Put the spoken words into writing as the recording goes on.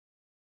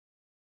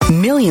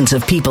Millions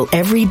of people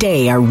every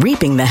day are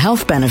reaping the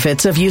health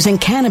benefits of using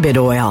cannabis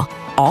oil,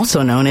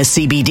 also known as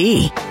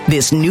CBD.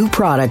 This new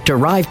product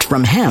derived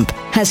from hemp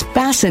has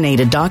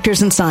fascinated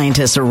doctors and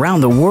scientists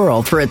around the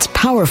world for its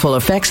powerful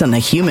effects on the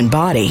human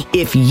body.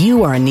 If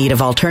you are in need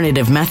of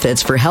alternative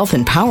methods for health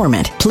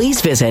empowerment, please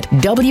visit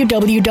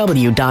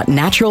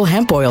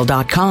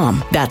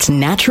www.naturalhempoil.com. That's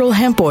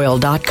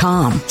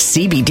naturalhempoil.com.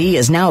 CBD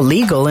is now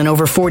legal in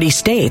over 40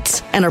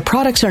 states, and our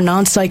products are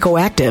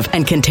non-psychoactive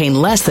and contain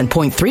less than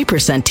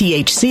 0.3%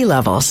 THC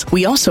levels.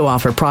 We also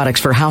offer products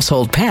for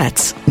household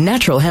pets.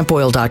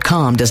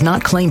 Naturalhempoil.com does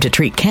not claim to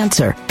treat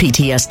cancer,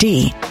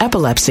 PTSD,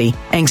 epilepsy,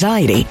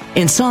 anxiety,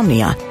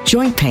 insomnia,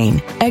 joint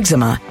pain,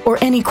 eczema, or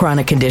any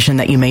chronic condition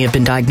that you may have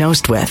been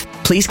diagnosed with.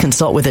 Please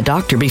consult with a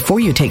doctor before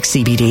you take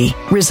CBD.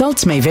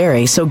 Results may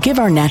vary, so give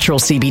our natural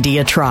CBD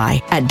a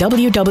try at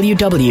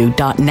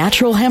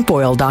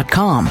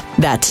www.naturalhempoil.com.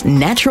 That's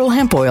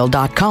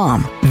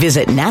naturalhempoil.com.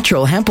 Visit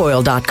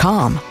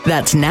naturalhempoil.com.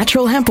 That's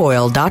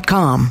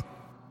naturalhempoil.com.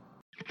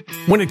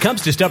 When it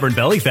comes to stubborn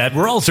belly fat,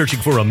 we're all searching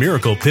for a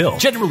miracle pill.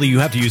 Generally, you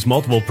have to use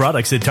multiple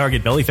products that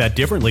target belly fat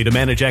differently to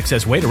manage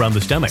excess weight around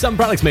the stomach. Some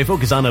products may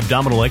focus on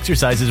abdominal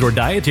exercises or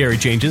dietary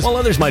changes, while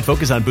others might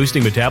focus on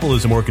boosting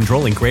metabolism or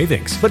controlling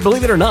cravings. But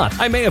believe it or not,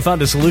 I may have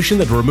found a solution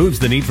that removes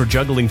the need for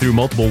juggling through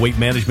multiple weight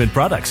management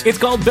products. It's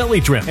called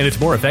Belly Trim, and it's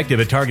more effective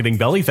at targeting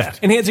belly fat,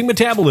 enhancing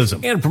metabolism,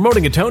 and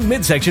promoting a toned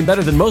midsection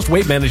better than most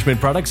weight management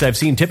products I've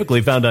seen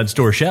typically found on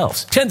store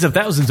shelves. Tens of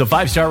thousands of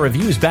 5-star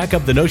reviews back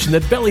up the notion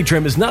that Belly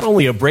Trim is not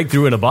only a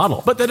breakthrough in a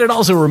bottle, but that it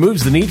also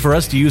removes the need for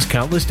us to use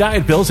countless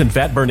diet pills and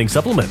fat-burning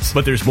supplements.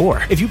 But there's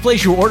more. If you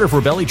place your order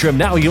for Belly Trim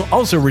now, you'll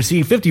also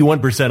receive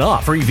 51%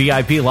 off, free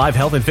VIP live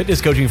health and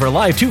fitness coaching for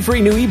life, 2 free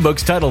new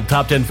ebooks titled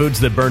Top 10 Foods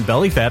That Burn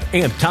Belly Fat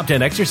and Top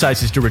 10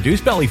 Exercises to Reduce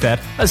Belly Fat,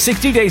 a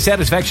 60-day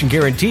satisfaction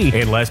guarantee,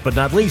 and last but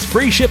not least,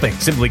 free shipping.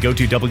 Simply go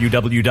to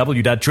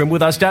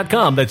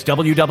www.trimwithus.com. That's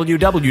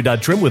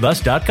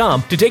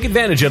www.trimwithus.com to take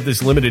advantage of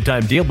this limited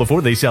time deal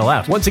before they sell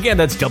out. Once again,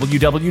 that's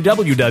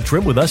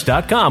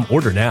www.trimwithus.com.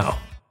 Order now.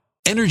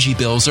 Energy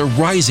bills are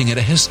rising at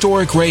a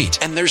historic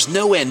rate, and there's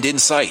no end in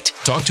sight.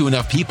 Talk to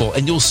enough people,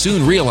 and you'll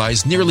soon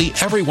realize nearly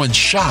everyone's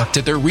shocked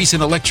at their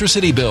recent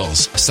electricity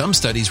bills. Some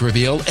studies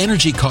reveal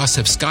energy costs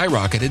have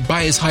skyrocketed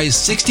by as high as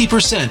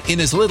 60%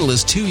 in as little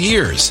as 2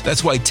 years.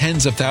 That's why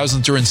tens of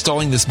thousands are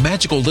installing this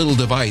magical little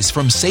device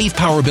from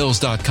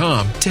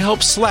SavePowerBills.com to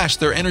help slash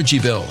their energy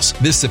bills.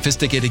 This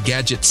sophisticated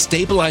gadget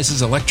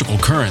stabilizes electrical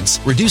currents,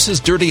 reduces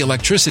dirty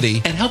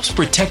electricity, and helps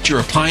protect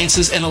your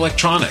appliances and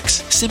electronics.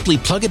 Simply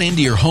plug it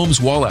into your home's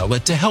wall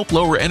outlet to help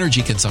lower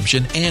energy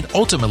consumption and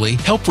ultimately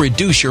help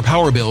reduce your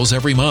power bills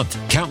every month.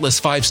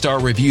 Countless 5-star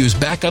reviews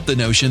back up the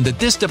notion that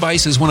this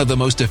device is one of the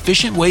most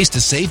efficient ways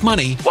to save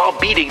money while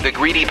beating the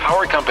greedy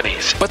power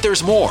companies. But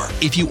there's more.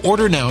 If you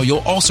order now, you'll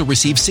also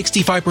receive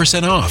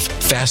 65% off,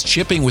 fast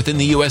shipping within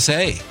the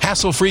USA,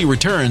 hassle-free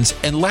returns,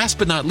 and last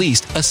but not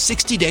least, a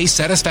 60-day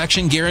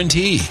satisfaction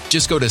guarantee.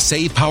 Just go to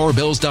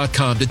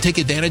SavePowerBills.com to take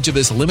advantage of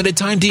this limited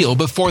time deal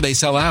before they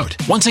sell out.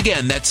 Once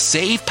again, that's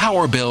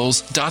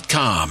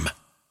SavePowerBills.com.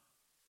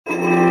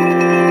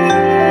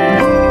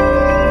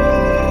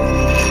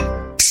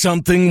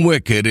 Something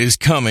wicked is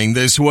coming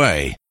this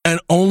way,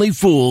 and only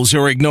fools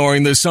are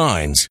ignoring the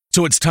signs.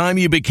 So it's time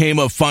you became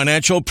a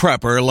financial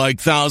prepper like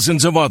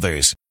thousands of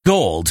others.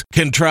 Gold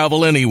can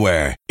travel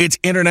anywhere. It's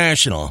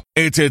international.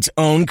 It's its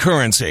own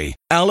currency.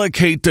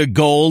 Allocate to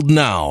gold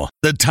now,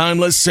 the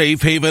timeless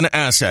safe haven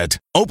asset.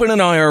 Open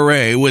an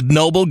IRA with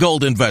Noble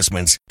Gold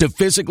Investments to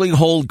physically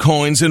hold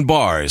coins and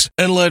bars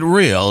and let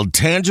real,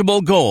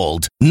 tangible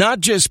gold, not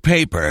just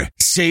paper,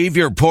 save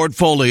your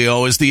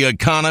portfolio as the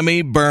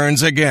economy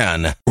burns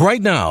again.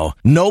 Right now,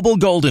 Noble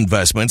Gold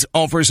Investments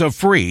offers a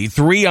free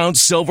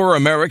 3-ounce silver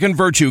American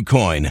Virtue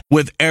coin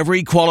with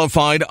every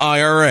qualified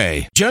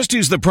IRA. Just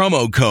use the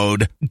promo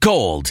code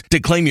GOLD to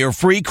claim your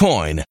free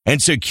coin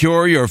and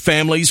secure your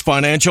family's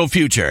financial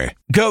future.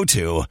 Go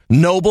to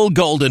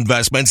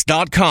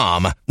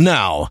noblegoldinvestments.com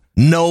now.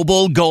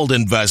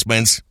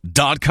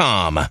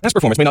 noblegoldinvestments.com. Past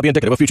performance may not be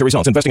indicative of future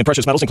results. Investing in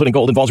precious metals, including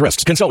gold, involves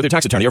risks. Consult with your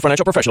tax attorney or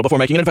financial professional before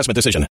making an investment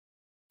decision.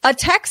 A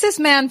Texas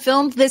man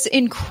filmed this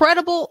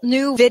incredible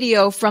new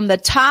video from the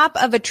top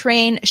of a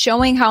train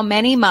showing how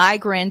many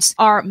migrants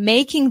are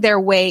making their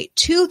way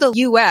to the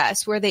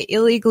U.S., where they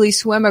illegally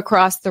swim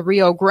across the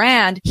Rio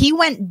Grande. He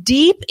went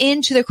deep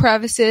into the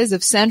crevices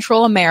of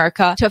Central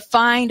America to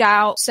find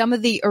out some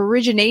of the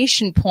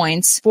origination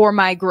points for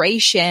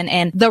migration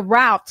and the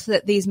routes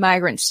that these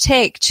migrants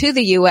take to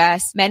the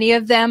U.S., many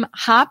of them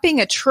hopping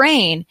a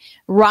train,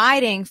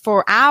 riding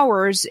for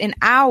hours and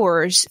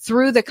hours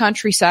through the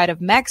countryside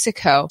of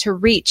Mexico to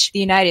reach the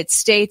United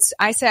States.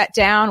 I sat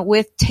down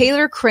with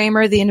Taylor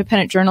Kramer, the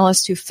independent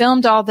journalist who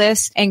filmed all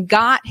this, and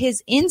got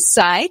his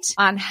insight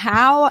on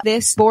how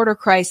this border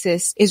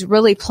crisis is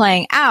really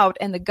playing out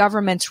and the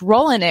government's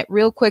role in it.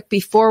 Real quick,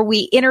 before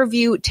we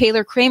interview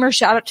Taylor Kramer,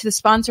 shout out to the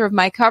sponsor of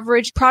my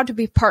coverage. Proud to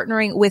be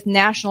partnering with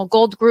National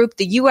Gold Group.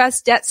 The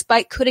U.S. debt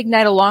spike could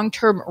ignite a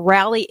long-term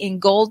rally in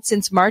gold.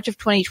 Since March of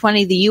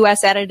 2020, the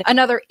U.S. added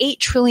another $8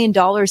 trillion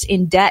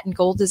in debt, and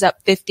gold is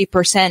up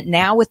 50%.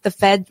 Now with the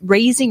Fed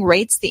raising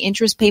rates, the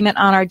interest payment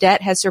on our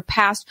debt has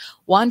surpassed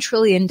 $1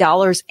 trillion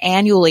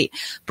annually.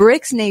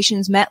 BRICS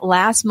nations met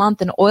last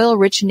month, and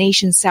oil-rich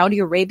nations Saudi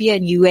Arabia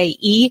and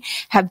UAE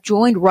have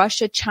joined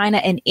Russia, China,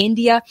 and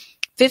India.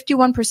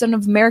 51%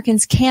 of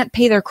Americans can't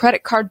pay their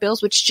credit card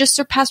bills, which just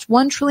surpassed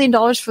 $1 trillion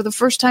for the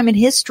first time in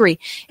history.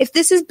 If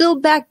this is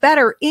Build Back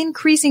Better,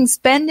 increasing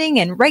spending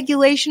and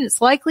regulation, it's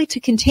likely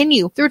to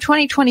continue through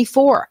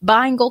 2024.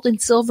 Buying gold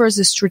and silver is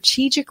a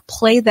strategic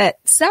play that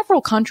several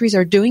countries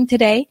are doing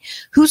today.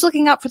 Who's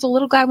looking out for the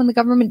little guy when the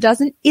government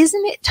doesn't?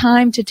 Isn't it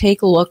time to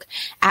take a look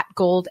at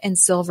gold and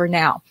silver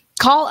now?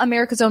 Call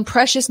America's own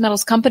precious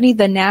metals company,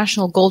 the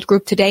National Gold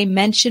Group, today.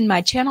 Mention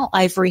my channel,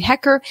 Ivory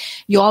Hecker.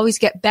 You'll always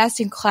get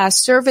best-in-class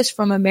service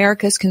from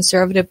America's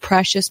conservative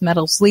precious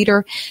metals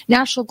leader.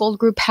 National Gold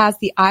Group has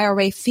the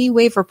IRA fee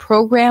waiver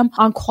program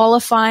on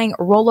qualifying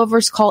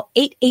rollovers. Call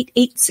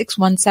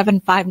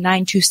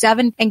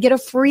 888-617-5927 and get a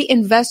free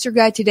investor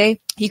guide today.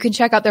 You can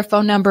check out their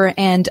phone number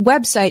and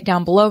website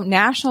down below.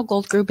 National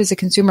Gold Group is a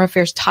Consumer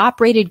Affairs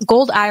top-rated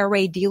gold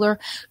IRA dealer.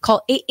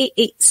 Call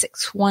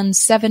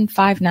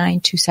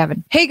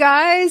 888-617-5927. Hey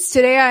guys,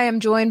 today I am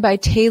joined by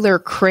Taylor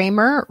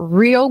Kramer,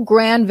 Rio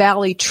Grande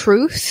Valley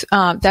Truth.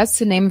 That's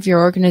the name of your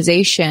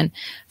organization.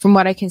 From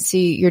what I can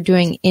see, you're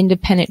doing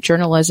independent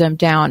journalism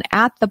down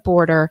at the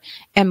border.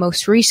 And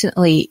most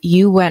recently,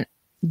 you went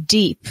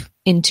deep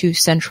into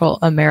Central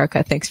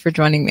America. Thanks for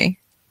joining me.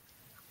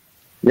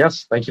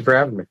 Yes, thank you for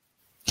having me.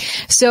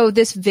 So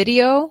this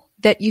video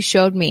that you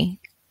showed me,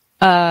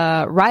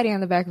 riding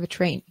on the back of a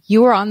train,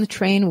 you were on the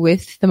train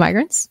with the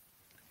migrants?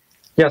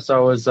 Yes, I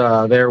was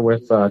there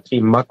with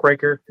Team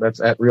Muckraker. That's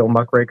at Real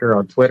Muckraker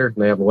on Twitter.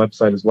 They have a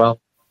website as well.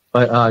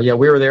 But yeah,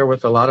 we were there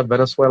with a lot of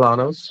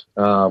Venezuelanos,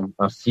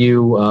 a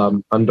few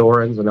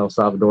Hondurans and El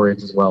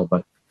Salvadorians as well.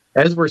 But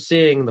as we're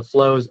seeing, the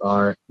flows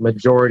are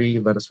majority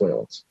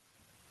Venezuelans.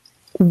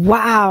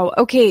 Wow.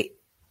 Okay.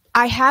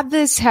 I have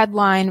this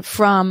headline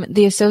from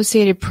the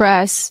Associated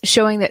Press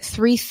showing that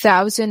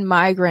 3,000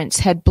 migrants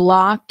had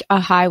blocked a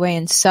highway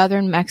in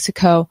southern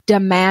Mexico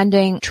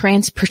demanding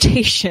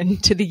transportation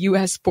to the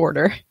U.S.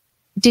 border.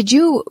 Did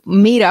you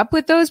meet up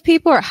with those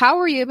people, or how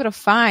were you able to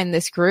find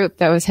this group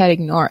that was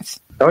heading north?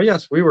 Oh,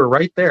 yes, we were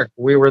right there.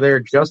 We were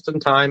there just in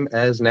time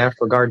as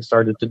National Guard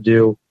started to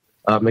do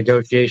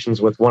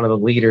negotiations with one of the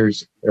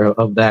leaders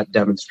of that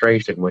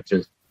demonstration,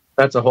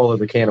 that's a whole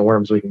other can of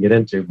worms we can get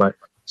into, but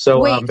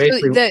So wait,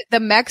 basically, so the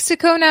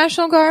Mexico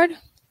National Guard?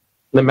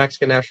 The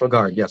Mexican National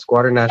Guard, yes,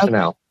 Guardia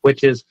Nacional, okay.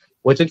 Which is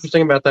what's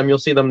interesting about them. You'll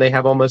see them; they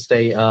have almost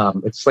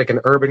it's like an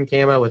urban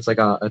camo. It's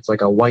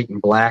like a white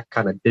and black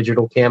kind of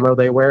digital camo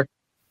they wear,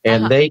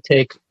 and they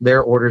take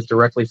their orders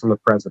directly from the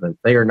president.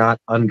 They are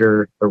not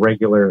under the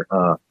regular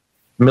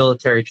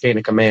military chain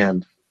of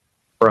command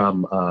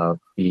from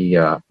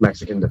the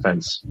Mexican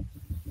defense.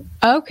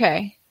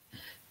 Okay,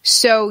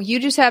 so you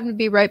just happen to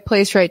be right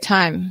place, right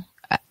time.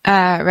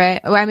 Right.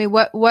 Well, I mean,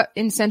 what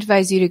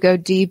incentivized you to go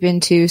deep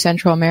into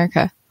Central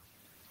America?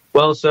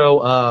 Well,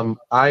 so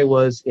I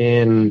was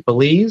in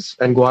Belize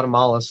and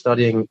Guatemala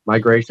studying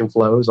migration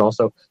flows.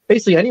 Also,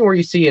 basically anywhere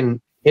you see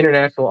an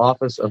International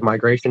Office of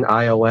Migration,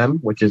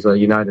 IOM, which is a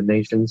United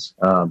Nations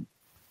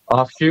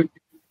offshoot,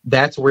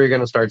 that's where you're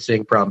going to start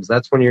seeing problems.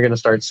 That's when you're going to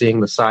start seeing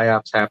the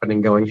psyops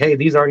happening, going, hey,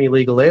 these aren't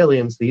illegal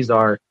aliens. These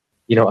are,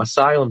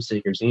 asylum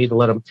seekers. You need to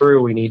let them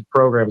through. We need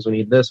programs. We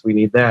need this. We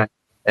need that.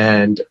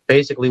 And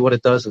basically what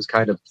it does is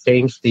kind of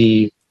change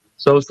the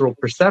social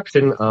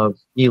perception of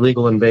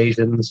illegal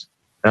invasions,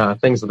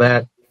 things of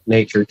that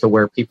nature, to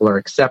where people are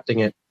accepting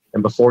it.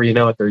 And before you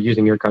know it, they're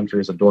using your country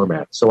as a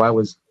doormat. So I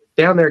was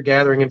down there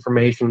gathering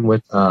information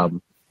with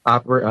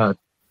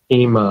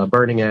team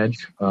Burning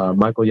Edge,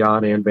 Michael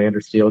Jan and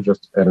Vandersteel,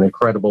 just an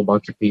incredible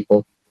bunch of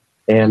people.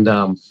 And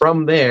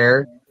from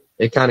there,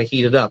 it kind of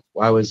heated up.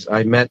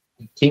 I met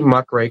Team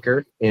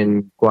Muckraker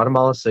in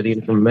Guatemala City,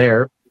 and from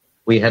there,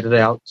 we headed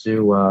out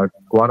to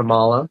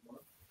Guatemala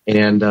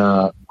and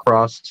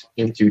crossed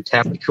into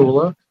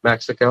Tapachula,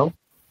 Mexico.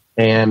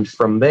 And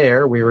from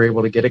there, we were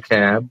able to get a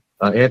cab.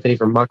 Anthony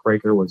from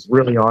Muckraker was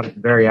really on it,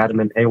 very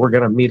adamant. Hey, we're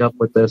going to meet up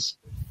with this,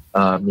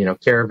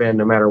 caravan,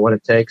 no matter what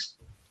it takes.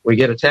 We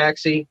get a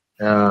taxi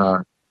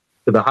to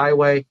the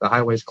highway. The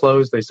highway's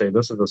closed. They say,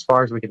 this is as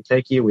far as we can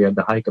take you. We had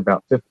to hike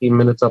about 15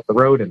 minutes up the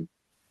road, and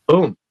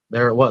boom,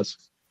 there it was.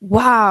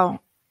 Wow.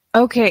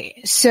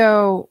 Okay,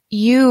 so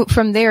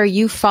from there,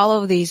 you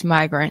follow these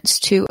migrants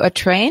to a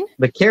train?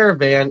 The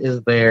caravan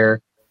is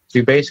there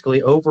to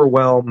basically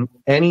overwhelm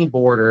any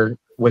border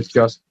with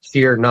just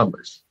sheer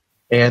numbers.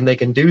 And they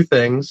can do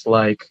things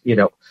like,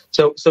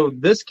 so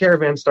this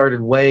caravan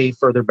started way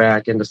further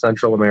back into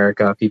Central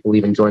America, people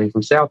even joining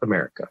from South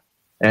America.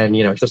 And,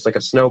 it's just like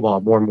a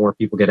snowball, more and more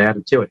people get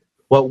added to it.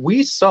 What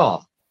we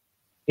saw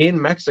in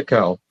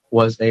Mexico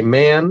was a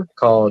man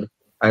called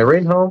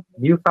Irenho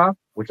Yuha,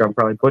 which I'm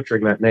probably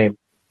butchering that name.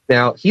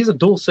 Now, he's a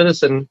dual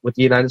citizen with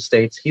the United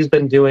States. He's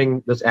been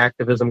doing this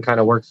activism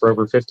kind of work for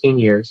over 15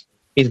 years.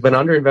 He's been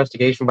under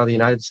investigation by the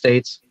United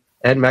States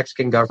and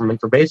Mexican government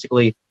for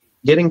basically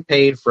getting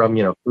paid from,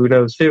 who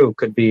knows who,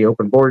 could be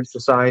Open Borders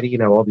Society,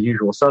 all the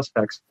usual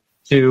suspects,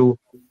 to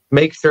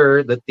make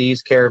sure that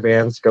these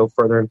caravans go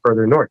further and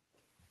further north.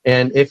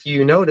 And if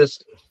you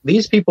noticed,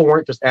 these people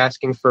weren't just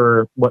asking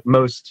for what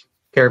most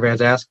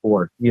caravans ask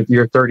for,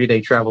 your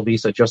 30-day travel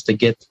visa just to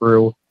get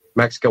through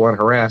Mexico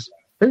unharassed.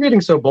 They're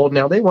getting so bold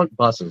now, they want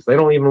buses. They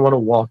don't even want to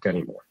walk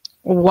anymore.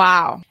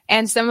 Wow.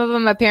 And some of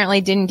them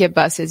apparently didn't get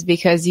buses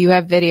because you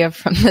have video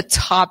from the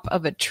top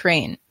of a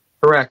train.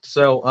 Correct.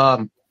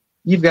 So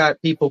you've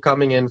got people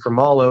coming in from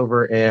all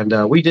over,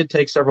 and we did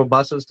take several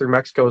buses through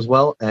Mexico as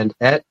well. And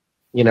at,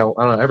 I don't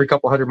know, every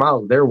couple hundred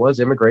miles, there was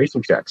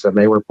immigration checks, and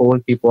they were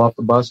pulling people off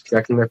the bus,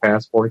 checking their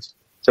passports.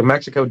 So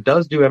Mexico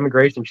does do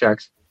immigration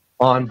checks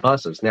on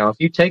buses. Now, if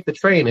you take the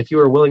train, if you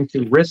are willing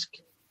to risk,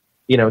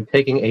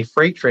 taking a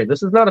freight train,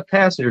 this is not a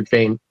passenger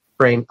train,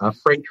 a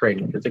freight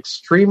train. It's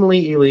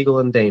extremely illegal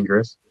and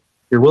dangerous.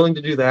 If you're willing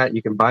to do that,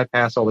 you can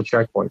bypass all the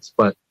checkpoints.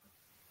 But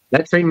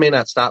that train may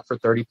not stop for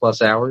 30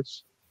 plus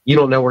hours. You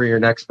don't know where your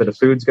next bit of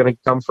food's going to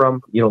come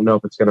from. You don't know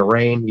if it's going to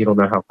rain. You don't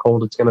know how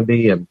cold it's going to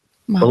be. And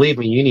believe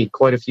me, you need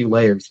quite a few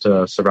layers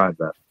to survive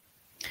that.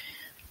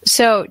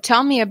 So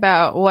tell me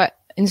about what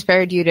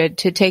inspired you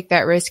to take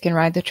that risk and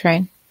ride the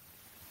train.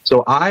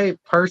 So I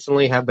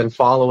personally have been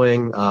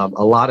following a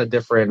lot of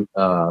different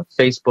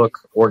Facebook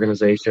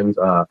organizations,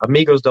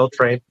 Amigos del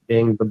Tren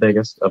being the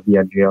biggest of the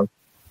NGOs.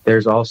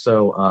 There's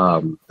also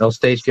El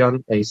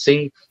Estación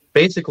AC.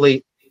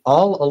 Basically,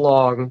 all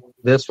along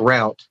this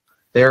route,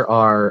 there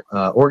are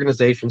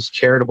organizations,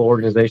 charitable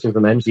organizations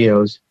and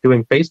NGOs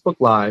doing Facebook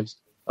Lives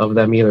of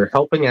them either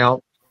helping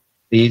out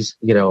these,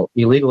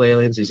 illegal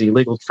aliens, these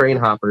illegal train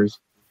hoppers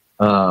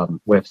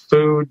with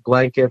food,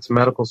 blankets,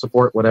 medical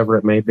support, whatever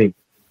it may be.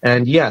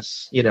 And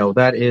yes,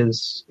 that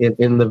is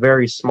in the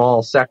very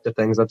small sect of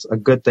things, that's a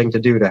good thing to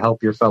do to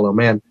help your fellow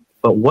man.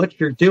 But what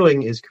you're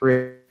doing is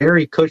create a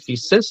very cushy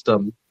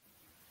system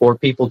for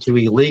people to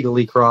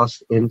illegally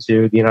cross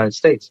into the United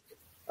States.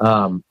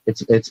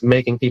 It's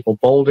making people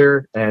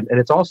bolder, and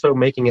it's also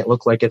making it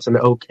look like it's an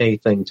okay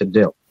thing to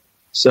do.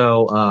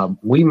 So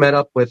we met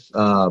up with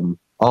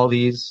all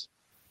these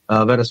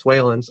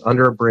Venezuelans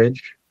under a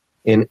bridge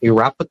in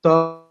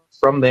Irapuato.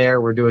 From there,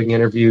 we're doing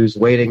interviews,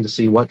 waiting to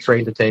see what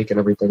train to take and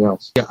everything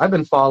else. Yeah, I've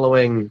been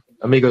following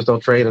Amigos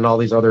del Tren and all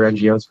these other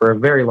NGOs for a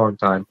very long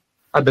time.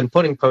 I've been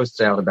putting posts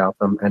out about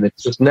them, and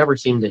it's just never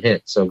seemed to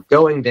hit. So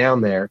going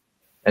down there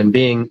and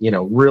being,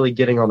 really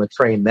getting on the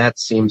train, that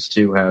seems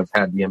to have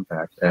had the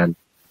impact. And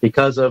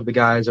because of the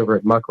guys over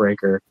at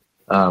Muckraker,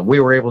 we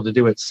were able to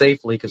do it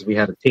safely because we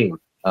had a team.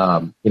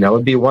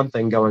 It'd be one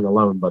thing going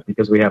alone, but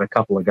because we had a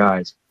couple of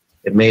guys,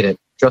 it made it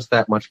just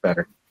that much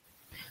better.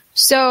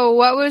 So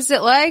what was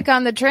it like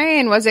on the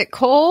train? Was it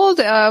cold?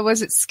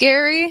 Was it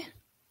scary?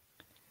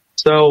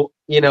 So,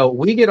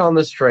 we get on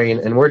this train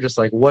and we're just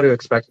like, what to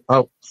expect?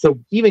 Oh, so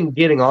even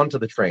getting onto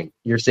the train,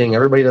 you're seeing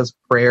everybody does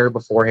prayer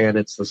beforehand.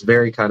 It's this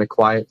very kind of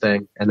quiet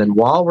thing. And then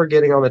while we're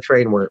getting on the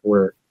train,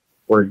 we're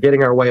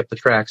getting our way up the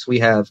tracks. We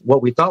have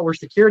what we thought were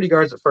security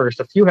guards at first.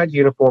 A few had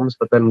uniforms,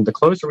 but then the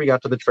closer we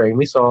got to the train,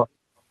 we saw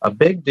a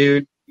big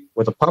dude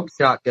with a pump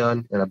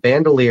shotgun and a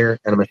bandolier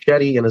and a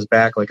machete in his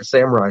back like a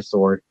samurai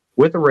sword,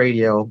 with a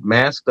radio,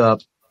 masked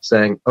up,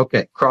 saying,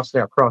 okay, cross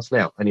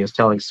now. And he was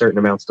telling certain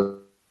amounts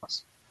to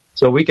us.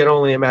 So we can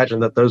only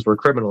imagine that those were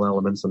criminal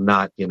elements and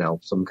not,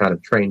 some kind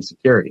of trained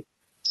security.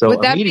 So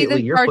would that immediately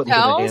be the you're put into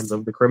the hands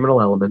of the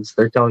criminal elements.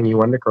 They're telling you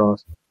when to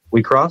cross.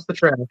 We cross the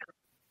track.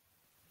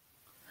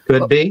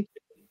 Could be.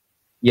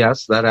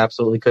 Yes, that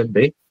absolutely could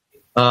be.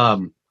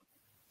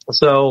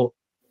 So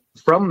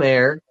from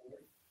there,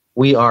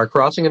 we are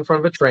crossing in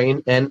front of a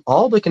train, and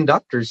all the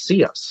conductors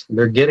see us.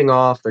 They're getting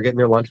off, they're getting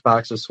their lunch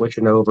boxes,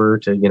 switching over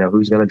to,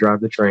 who's going to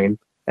drive the train,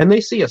 and they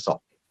see us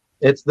all.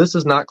 This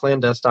is not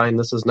clandestine.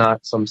 This is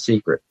not some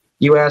secret.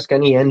 You ask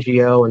any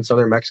NGO in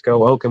southern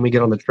Mexico, oh, can we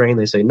get on the train?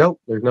 They say,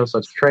 nope, there's no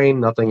such train.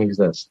 Nothing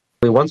exists.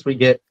 Once we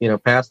get,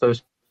 past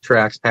those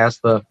tracks,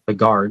 past the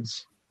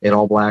guards in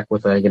all black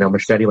with a,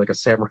 machete like a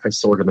samurai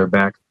sword in their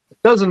back, it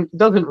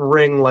doesn't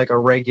ring like a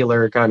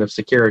regular kind of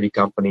security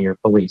company or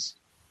police.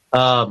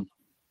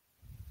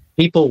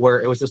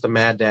 It was just a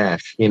mad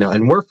dash,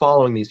 and we're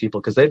following these people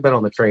because they've been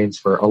on the trains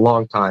for a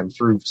long time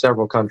through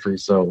several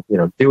countries. So,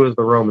 do as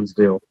the Romans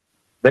do.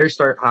 They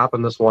start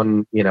hopping this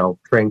one,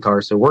 train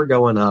car. So we're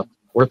going up,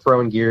 we're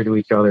throwing gear to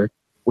each other.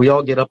 We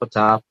all get up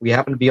atop. We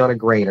happen to be on a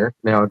grainer.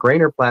 Now, a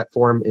grainer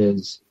platform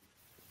is,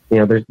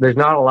 there's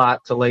not a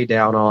lot to lay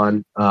down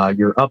on.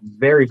 You're up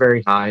very,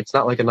 very high. It's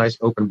not like a nice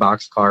open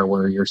box car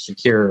where you're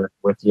secure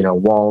with,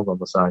 walls on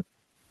the side.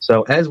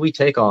 So as we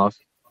take off,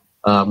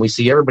 we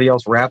see everybody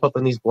else wrap up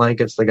in these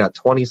blankets. They got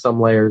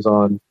 20-some layers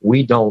on.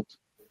 We don't.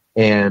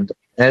 And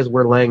as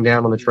we're laying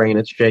down on the train,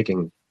 it's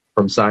shaking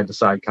from side to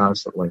side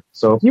constantly.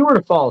 So if you were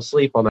to fall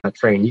asleep on that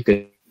train, you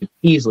could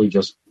easily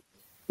just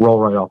roll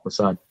right off the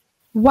side.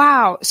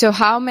 Wow. So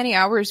how many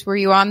hours were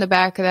you on the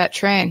back of that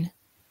train?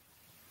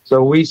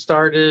 So we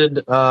started,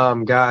 we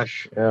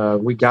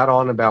got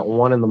on about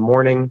 1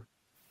 a.m.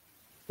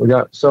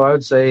 I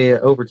would say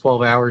over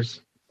 12 hours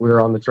we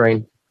were on the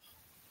train.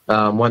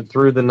 Went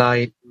through the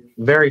night,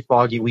 very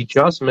foggy. We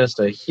just missed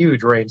a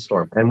huge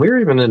rainstorm, and we were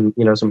even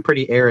in, some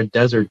pretty arid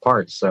desert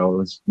parts. So it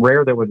was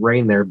rare that it would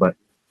rain there, but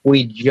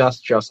we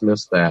just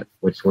missed that,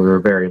 which we were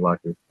very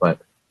lucky. But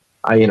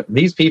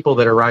these people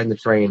that are riding the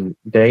train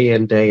day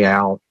in, day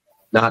out,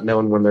 not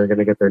knowing when they're going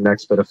to get their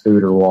next bit of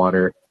food or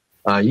water,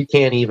 you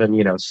can't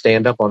even,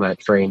 stand up on that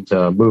train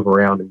to move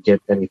around and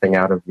get anything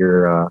out of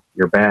your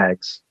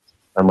bags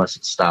unless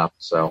it's stopped.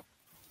 So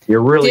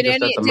you're really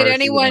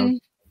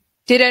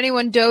Did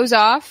anyone doze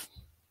off?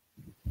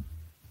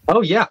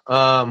 Oh yeah.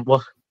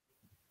 Well,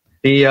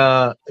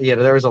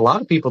 there was a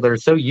lot of people that are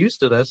so used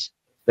to this,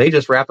 they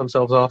just wrap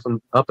themselves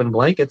up in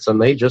blankets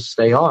and they just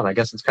stay on. I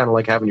guess it's kind of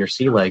like having your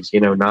sea legs,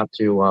 not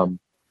to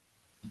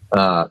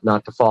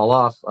fall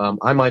off.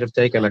 I might have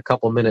taken a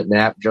couple-minute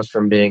nap just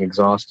from being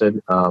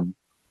exhausted.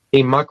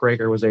 Team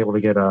Muckraker was able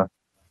to get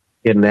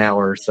an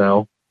hour or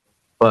so,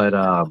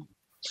 but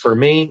for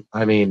me,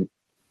 I mean,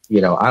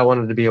 I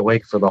wanted to be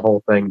awake for the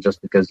whole thing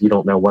just because you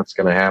don't know what's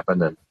going to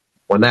happen, and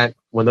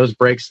when those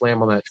brakes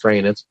slam on that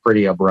train, it's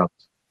pretty abrupt.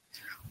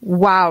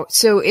 Wow!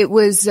 So it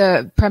was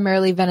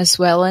primarily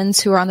Venezuelans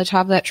who were on the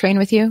top of that train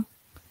with you?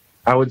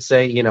 I would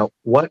say,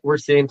 what we're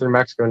seeing through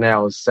Mexico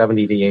now is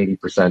 70 to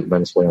 80%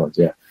 Venezuelans,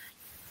 yeah.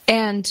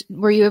 And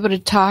were you able to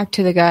talk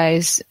to the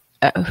guys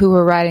who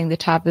were riding the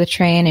top of the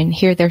train and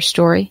hear their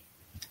story?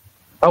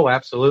 Oh,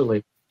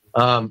 absolutely.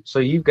 So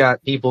you've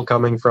got people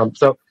coming from,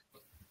 so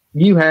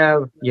you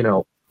have,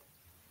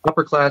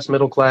 upper class,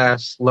 middle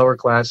class, lower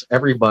class,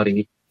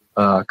 everybody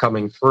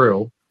coming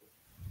through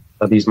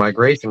these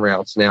migration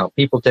routes. Now,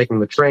 people taking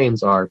the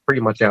trains are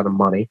pretty much out of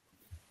money.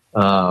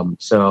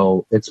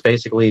 So it's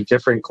basically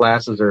different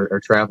classes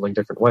are traveling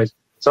different ways.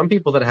 Some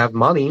people that have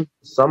money,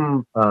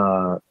 some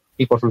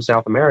people from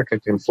South America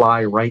can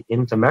fly right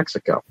into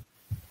Mexico.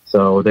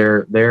 So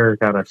they're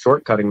kind of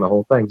shortcutting the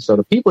whole thing. So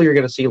the people you're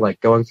going to see like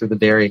going through the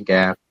Darien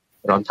Gap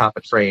and on top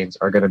of trains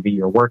are going to be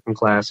your working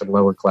class and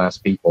lower class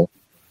people.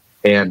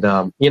 And,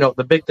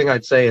 the big thing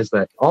I'd say is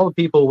that all the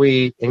people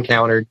we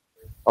encountered,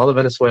 all the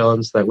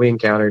Venezuelans that we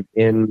encountered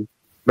in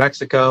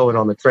Mexico and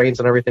on the trains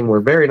and everything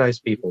were very nice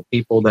people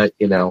that,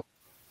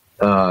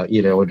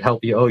 would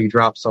help you. Oh, you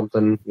dropped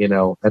something,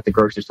 at the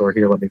grocery store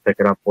here. Let me pick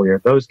it up for you.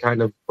 Those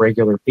kind of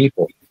regular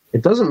people.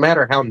 It doesn't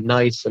matter how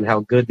nice and how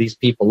good these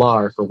people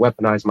are for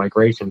weaponized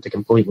migration to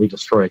completely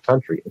destroy a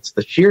country. It's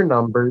the sheer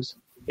numbers.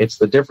 It's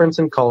the difference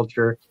in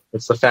culture.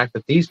 It's the fact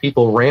that these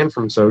people ran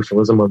from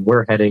socialism when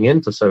we're heading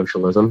into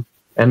socialism,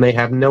 and they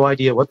have no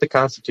idea what the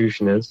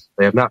Constitution is.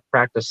 They have not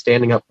practiced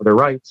standing up for their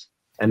rights,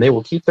 and they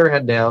will keep their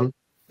head down.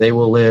 They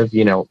will live,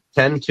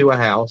 10 to a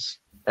house,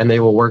 and they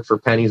will work for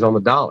pennies on the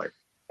dollar.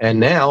 And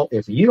now,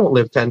 if you don't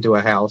live 10 to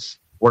a house,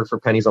 work for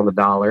pennies on the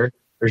dollar,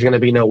 there's going to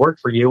be no work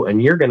for you,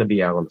 and you're going to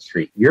be out on the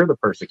street. You're the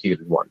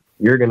persecuted one.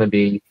 You're going to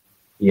be,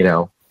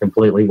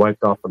 completely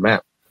wiped off the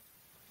map.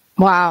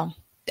 Wow.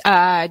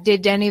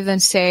 Did any of them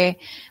say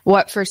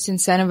what first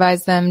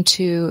incentivized them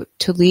to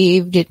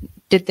leave?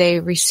 Did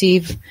they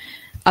receive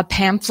a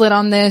pamphlet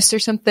on this or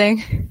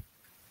something?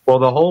 Well,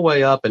 the whole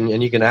way up,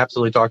 and you can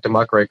absolutely talk to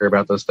Muckraker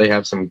about this, they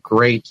have some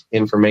great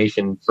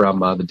information from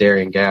the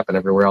Darien Gap and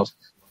everywhere else.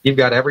 You've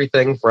got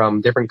everything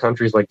from different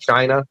countries like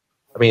China.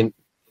 I mean,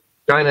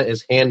 China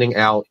is handing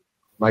out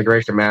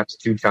migration maps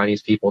to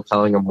Chinese people,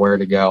 telling them where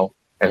to go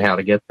and how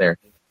to get there.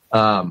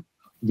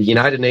 The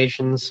United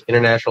Nations,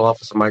 International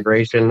Office of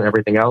Migration,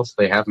 everything else,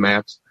 they have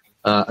maps.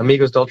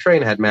 Amigos del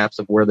Tren had maps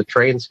of where the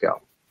trains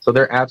go. So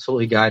they're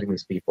absolutely guiding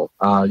these people.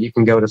 You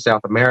can go to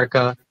South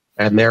America,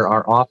 and there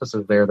are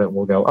offices there that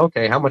will go,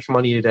 okay, how much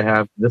money do you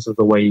have? This is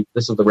the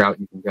route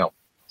you can go.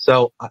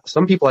 So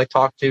some people I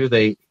talk to,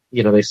 they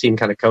seem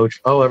kind of coached.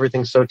 Oh,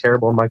 everything's so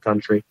terrible in my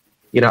country.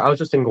 I was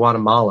just in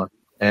Guatemala,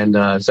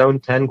 and Zone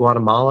 10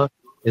 Guatemala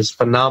is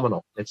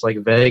phenomenal. It's like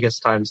Vegas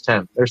times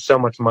 10. There's so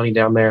much money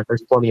down there.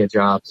 There's plenty of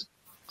jobs.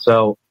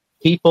 So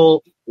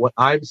people, what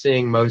I'm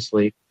seeing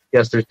mostly,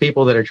 yes, there's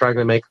people that are trying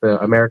to make the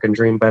American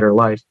dream better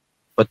life.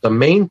 But the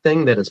main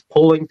thing that is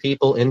pulling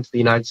people into the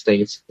United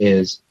States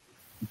is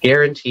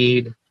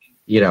guaranteed,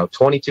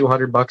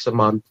 $2,200 a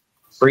month,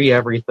 free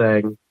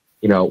everything.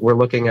 We're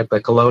looking at the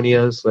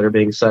colonias that are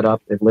being set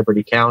up in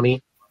Liberty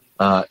County,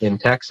 in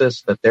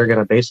Texas, that they're going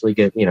to basically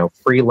get,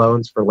 free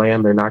loans for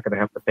land they're not going to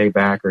have to pay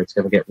back, or it's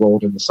going to get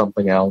rolled into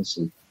something else.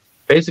 And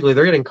basically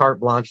they're getting carte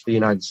blanche to the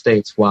United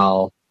States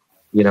while,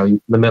 the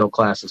middle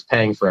class is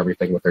paying for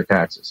everything with their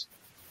taxes.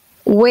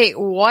 Wait,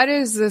 what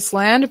is this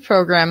land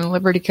program in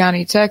Liberty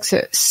County,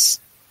 Texas?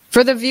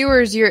 For the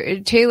viewers,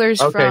 Taylor's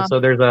okay,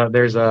 so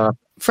there's a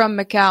from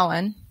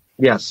McAllen.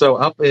 Yeah, so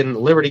up in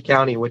Liberty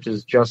County, which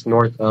is just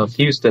north of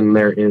Houston,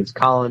 there is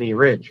Colony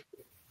Ridge,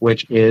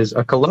 which is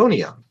a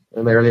colonia.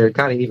 And they're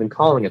kind of even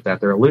calling it that.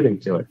 They're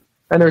alluding to it.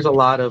 And there's a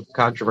lot of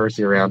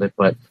controversy around it,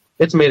 but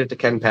it's made it to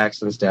Ken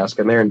Paxton's desk,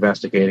 and they're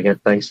investigating it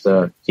thanks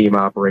to Team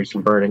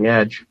Operation Burning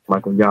Edge.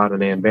 Michael Yott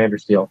and Ann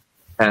Vandersteel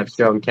have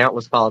shown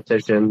countless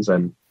politicians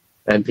and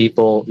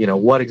people,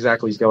 what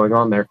exactly is going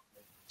on there.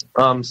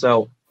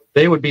 So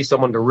they would be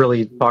someone to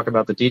really talk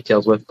about the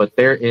details with, but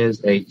there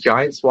is a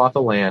giant swath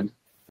of land.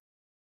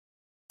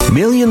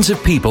 Millions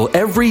of people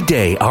every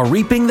day are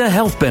reaping the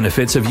health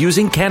benefits of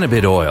using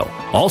cannabis oil,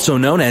 also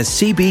known as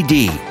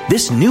CBD.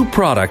 This new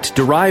product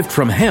derived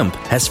from hemp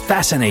has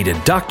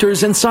fascinated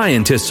doctors and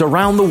scientists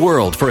around the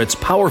world for its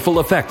powerful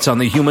effects on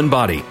the human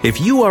body. If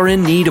you are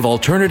in need of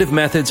alternative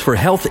methods for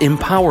health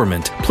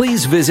empowerment,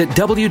 please visit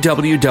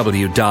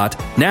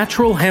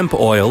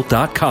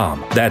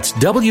www.naturalhempoil.com. That's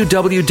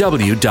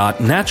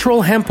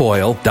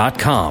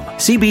www.naturalhempoil.com.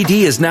 CBD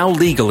is now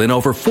legal in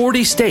over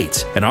 40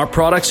 states, and our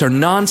products are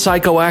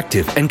non-psychoactive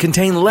and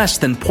contain less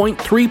than 0.3%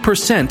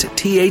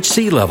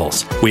 THC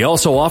levels. We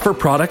also offer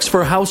products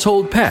for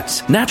household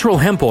pets.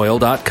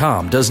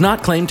 NaturalHempOil.com does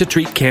not claim to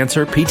treat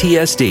cancer,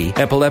 PTSD,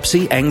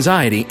 epilepsy,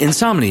 anxiety,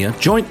 insomnia,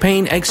 joint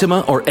pain, eczema,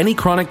 or any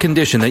chronic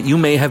condition that you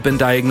may have been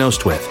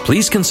diagnosed with.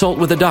 Please consult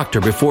with a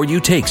doctor before you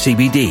take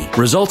CBD.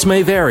 Results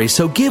may vary,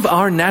 so give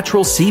our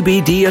natural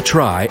CBD a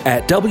try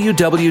at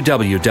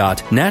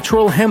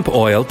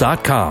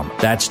www.naturalhempoil.com.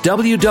 That's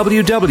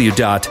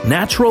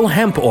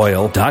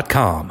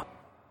www.naturalhempoil.com.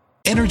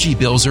 Energy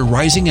bills are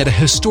rising at a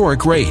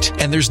historic rate,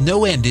 and there's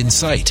no end in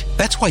sight.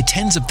 That's why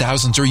tens of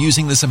thousands are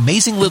using this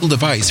amazing little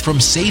device from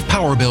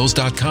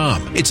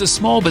SavePowerBills.com. It's a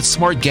small but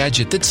smart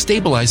gadget that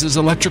stabilizes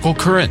electrical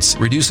currents,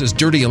 reduces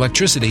dirty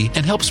electricity,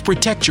 and helps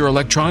protect your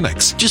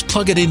electronics. Just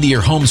plug it into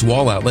your home's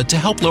wall outlet to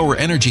help lower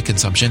energy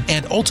consumption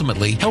and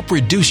ultimately help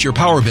reduce your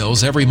power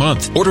bills every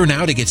month. Order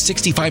now to get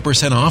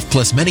 65% off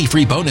plus many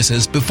free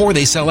bonuses before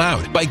they sell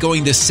out by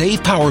going to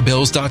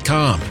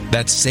SavePowerBills.com.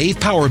 That's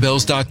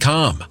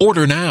SavePowerBills.com.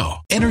 Order now.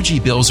 Energy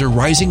bills are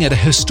rising at a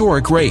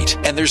historic rate,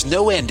 and there's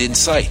no end in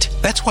sight.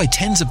 That's why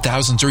tens of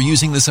thousands are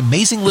using this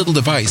amazing little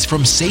device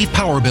from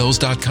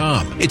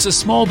SavePowerBills.com. It's a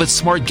small but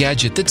smart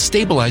gadget that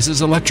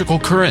stabilizes electrical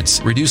currents,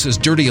 reduces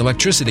dirty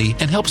electricity,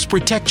 and helps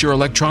protect your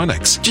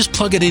electronics. Just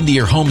plug it into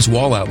your home's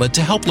wall outlet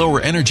to help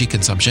lower energy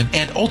consumption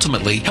and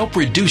ultimately help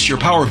reduce your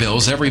power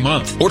bills every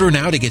month. Order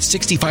now to get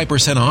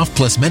 65% off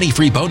plus many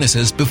free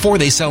bonuses before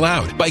they sell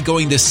out by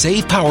going to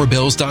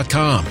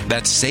SavePowerBills.com.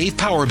 That's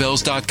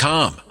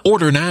SavePowerBills.com.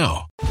 Order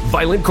now.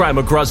 Violent crime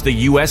across the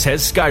U.S.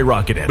 has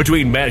skyrocketed.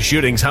 Between mass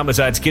shootings,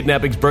 homicides,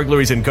 kidnappings,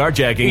 burglaries, and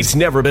carjackings, it's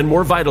never been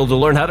more vital to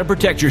learn how to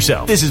protect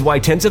yourself. This is why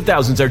tens of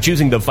thousands are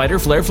choosing the Fighter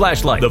Flare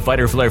flashlight. The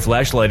Fighter Flare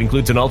flashlight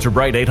includes an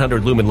ultra-bright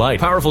 800 lumen light,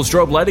 powerful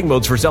strobe lighting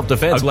modes for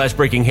self-defense, a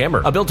glass-breaking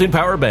hammer, a built-in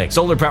power bank,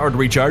 solar-powered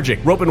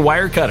recharging, rope and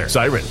wire cutter,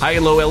 siren, high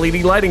and low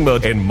LED lighting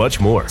mode, and much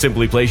more.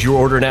 Simply place your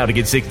order now to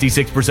get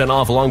 66%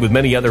 off along with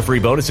many other free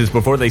bonuses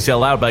before they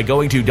sell out by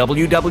going to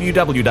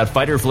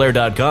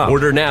www.fighterflare.com.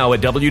 Order now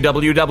at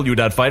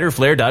www.fighterflare.com.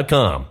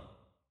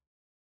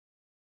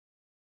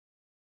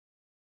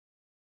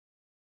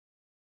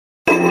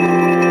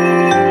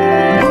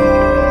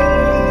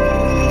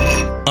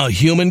 A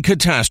human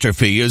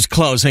catastrophe is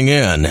closing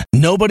in.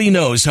 Nobody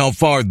knows how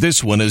far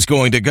this one is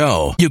going to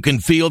go. You can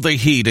feel the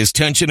heat as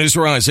tension is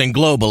rising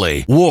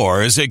globally.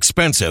 War is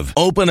expensive.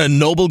 Open a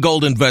Noble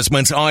Gold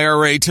Investments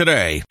IRA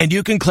today, and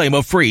you can claim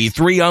a free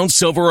 3-ounce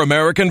silver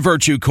American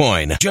Virtue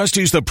coin. Just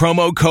use the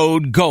promo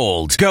code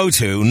GOLD. Go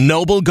to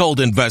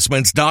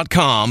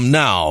noblegoldinvestments.com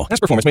now.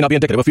 Past performance may not be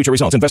indicative of future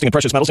results. Investing in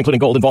precious metals, including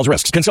gold, involves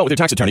risks. Consult with your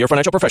tax attorney or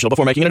financial professional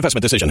before making an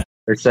investment decision.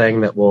 They're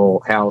saying that we'll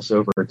house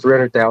over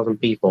 300,000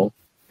 people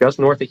just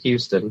north of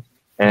Houston,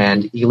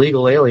 and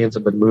illegal aliens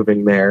have been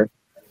moving there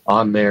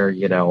on their,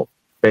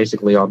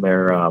 basically on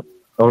their own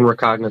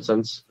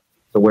recognizance,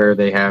 to where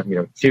they have,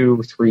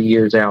 2-3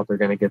 years out, they're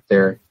going to get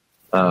their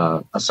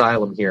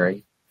asylum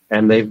hearing,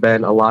 and they've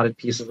been allotted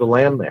pieces of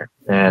land there.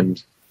 And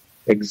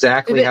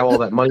exactly how all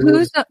that money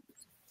who's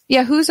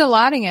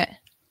allotting it?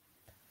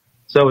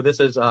 So this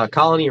is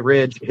Colony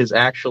Ridge is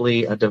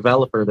actually a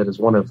developer that is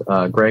one of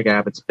Greg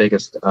Abbott's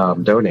biggest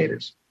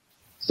donators.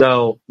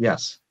 So,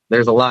 yes.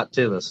 There's a lot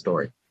to this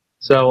story.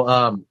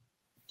 So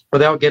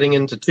without getting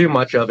into too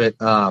much of it,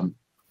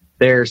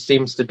 there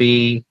seems to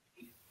be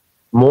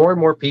more and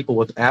more people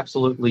with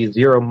absolutely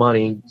zero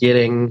money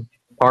getting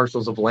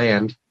parcels of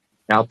land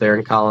out there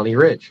in Colony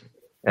Ridge.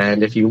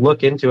 And if you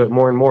look into it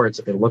more and more,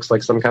 it looks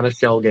like some kind of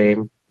shell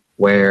game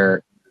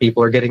where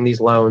people are getting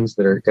these loans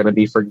that are going to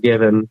be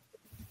forgiven,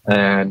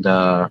 and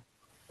they're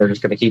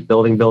just going to keep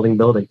building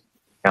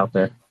out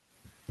there.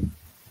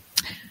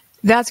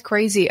 That's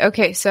crazy.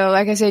 Okay, so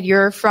like I said,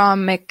 you're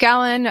from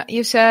McAllen,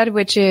 you said,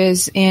 which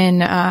is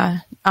in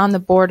on the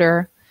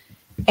border,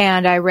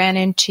 and I ran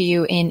into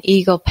you in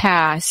Eagle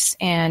Pass,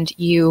 and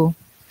you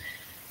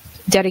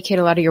dedicate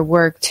a lot of your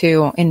work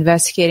to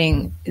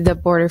investigating the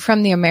border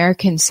from the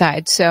American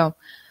side. So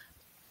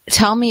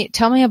tell me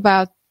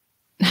about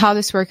how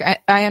this works.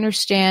 I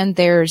understand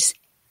there's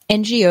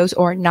NGOs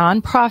or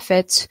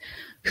nonprofits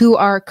who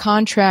are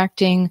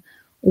contracting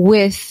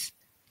with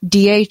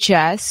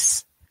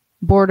DHS,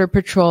 Border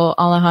Patrol,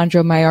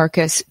 Alejandro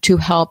Mayorkas, to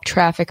help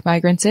traffic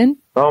migrants in?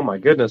 Oh, my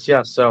goodness,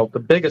 yes. So the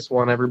biggest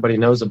one everybody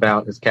knows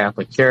about is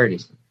Catholic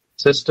Charities.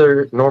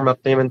 Sister Norma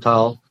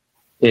Pimentel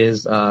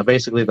is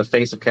basically the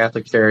face of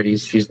Catholic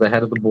Charities. She's the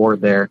head of the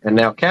board there. And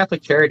now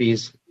Catholic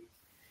Charities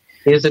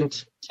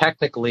isn't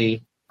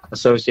technically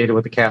associated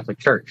with the Catholic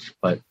Church,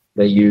 but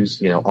they use,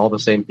 all the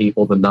same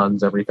people, the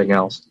nuns, everything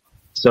else.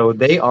 So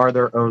they are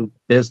their own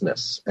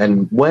business.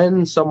 And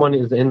when someone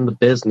is in the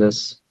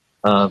business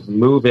of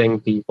moving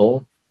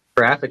people,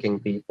 trafficking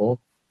people,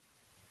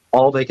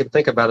 all they can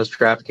think about is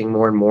trafficking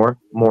more and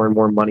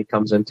more money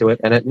comes into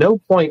it. And at no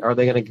point are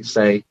they going to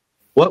say,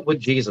 what would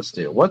Jesus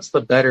do? What's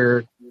the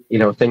better,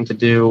 thing to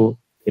do,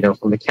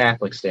 from the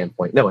Catholic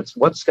standpoint? No, it's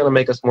what's going to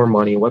make us more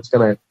money, what's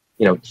going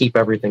to, keep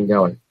everything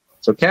going.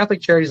 So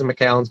Catholic Charities in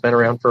McAllen's been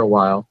around for a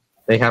while.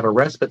 They have a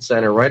respite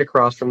center right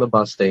across from the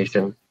bus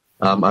station.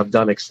 I've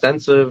done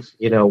extensive,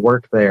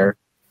 work there.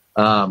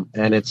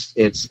 And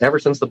it's ever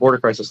since the border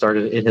crisis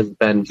started, it has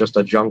been just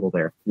a jungle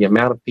there. The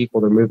amount of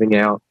people they're moving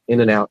out, in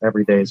and out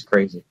every day is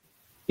crazy.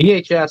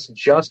 DHS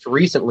just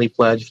recently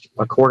pledged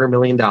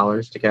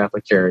 $250,000 to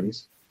Catholic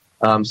Charities.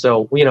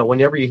 So,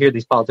 whenever you hear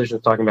these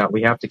politicians talking about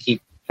we have to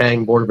keep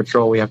paying Border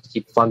Patrol, we have to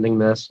keep funding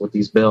this with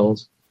these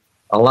bills,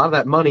 a lot of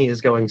that money is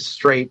going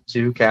straight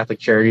to Catholic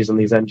Charities and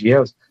these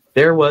NGOs.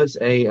 There was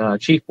a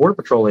chief Border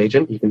Patrol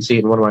agent, you can see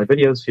it in one of my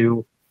videos,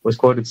 who was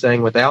quoted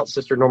saying, without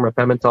Sister Norma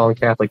Pimentel and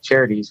Catholic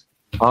Charities,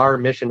 our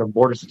mission of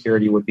border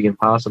security would be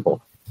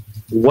impossible.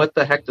 What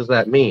the heck does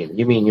that mean?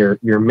 You mean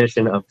your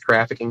mission of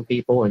trafficking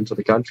people into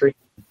the country?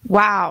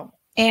 Wow.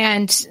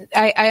 And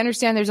I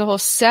understand there's a whole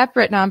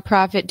separate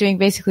nonprofit doing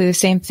basically the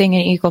same thing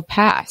in Eagle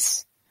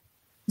Pass.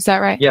 Is that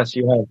right? Yes,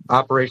 you have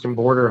Operation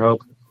Border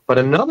Hope. But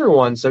another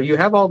one, so you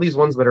have all these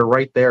ones that are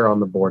right there on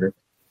the border.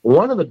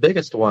 One of the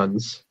biggest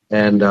ones,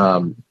 and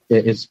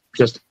it's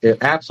just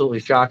absolutely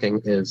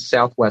shocking, is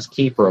Southwest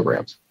Key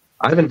programs.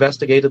 I've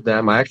investigated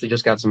them. I actually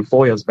just got some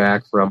FOIAs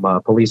back from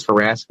police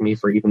harassing me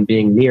for even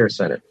being near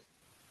Center.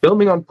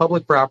 Filming on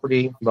public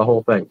property, the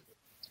whole thing.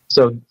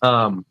 So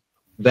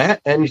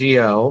that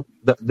NGO,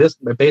 this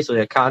basically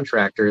a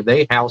contractor,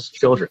 they house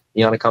children,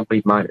 the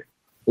unaccompanied minors.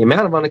 The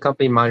amount of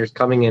unaccompanied minors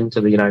coming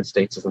into the United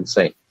States is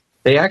insane.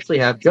 They actually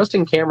have, just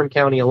in Cameron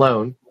County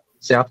alone,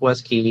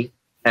 Southwest Key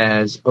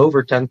has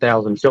over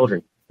 10,000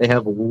 children. They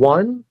have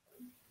one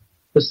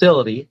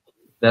facility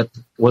that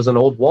was an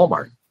old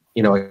Walmart,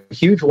 a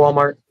huge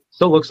Walmart,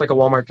 still looks like a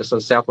Walmart, just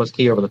says Southwest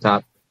Key over the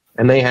top.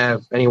 And they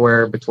have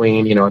anywhere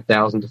between,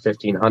 1,000 to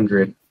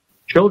 1,500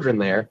 children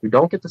there who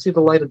don't get to see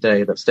the light of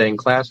day, that stay in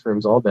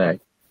classrooms all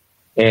day.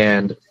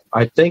 And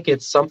I think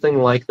it's something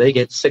like they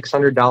get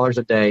 $600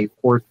 a day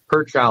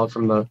per child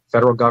from the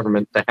federal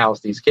government to house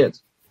these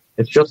kids.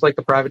 It's just like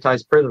the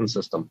privatized prison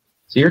system.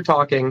 So you're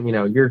talking,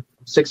 you're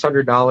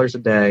 $600 a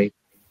day,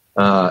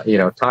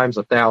 times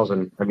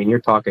 1,000. I mean, you're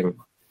talking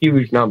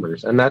huge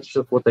numbers, and that's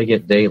just what they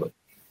get daily.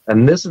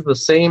 And this is the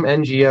same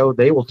NGO.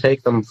 They will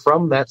take them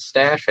from that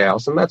stash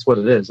house, and that's what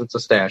it is. It's a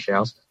stash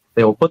house.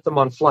 They will put them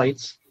on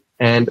flights,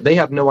 and they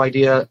have no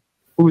idea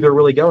who they're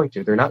really going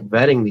to. They're not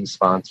vetting these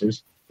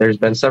sponsors. There's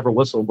been several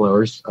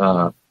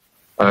whistleblowers.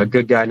 A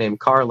good guy named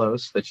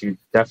Carlos that you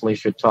definitely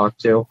should talk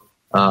to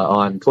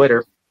on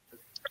Twitter.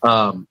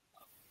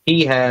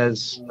 He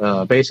has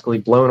basically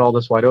blown all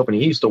this wide open.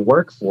 He used to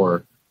work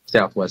for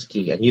Southwest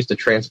Key, and he used to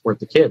transport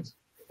the kids.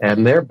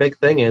 And their big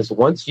thing is,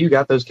 once you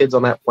got those kids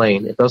on that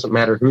plane, it doesn't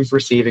matter who's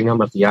receiving them,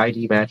 if the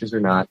ID matches or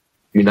not,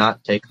 do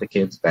not take the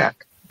kids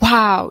back.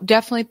 Wow,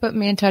 definitely put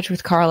me in touch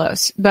with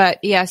Carlos.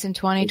 But yes, in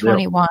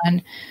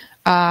 2021,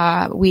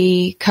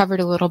 we covered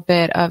a little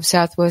bit of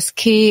Southwest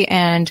Key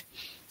and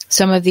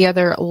some of the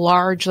other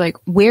large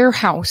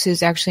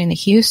warehouses actually in the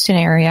Houston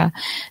area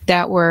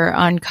that were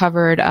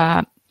uncovered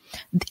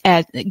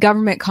at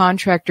government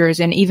contractors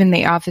and even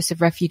the Office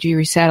of Refugee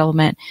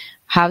Resettlement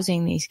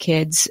housing these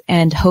kids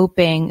and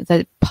hoping that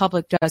the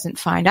public doesn't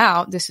find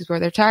out. This is where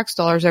their tax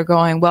dollars are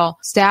going. Well,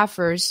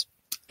 staffers,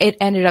 it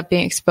ended up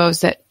being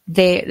exposed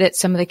that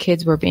some of the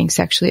kids were being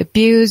sexually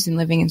abused and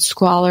living in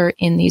squalor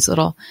in these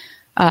little,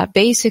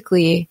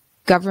 basically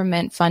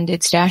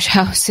government-funded stash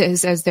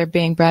houses as they're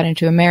being brought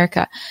into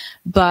America.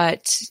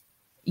 But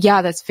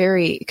yeah, that's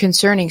very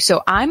concerning.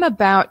 So I'm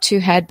about to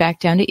head back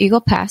down to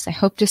Eagle Pass. I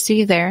hope to see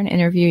you there and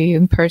interview you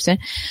in person.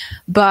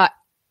 But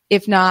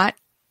if not,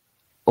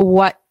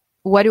 what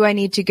do I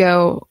need to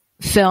go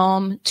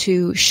film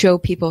to show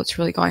people what's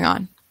really going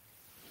on?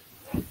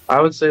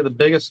 I would say the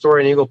biggest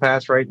story in Eagle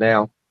Pass right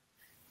now,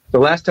 the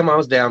last time I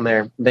was down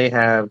there, they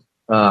have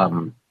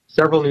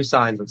several new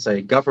signs that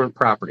say government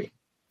property.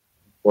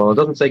 Well, it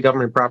doesn't say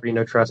government property,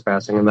 no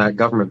trespassing, and that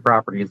government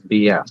property is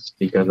BS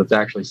because it's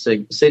actually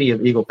City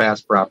of Eagle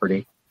Pass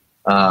property.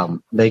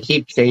 They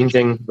keep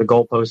changing the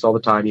goalposts all the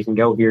time. You can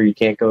go here, you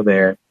can't go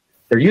there.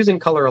 They're using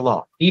color of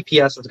law.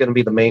 DPS is going to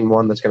be the main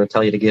one that's going to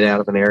tell you to get out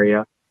of an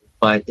area.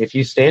 But if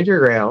you stand your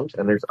ground,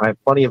 and I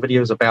have plenty of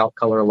videos about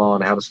color of law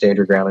and how to stand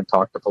your ground and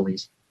talk to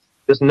police,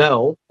 just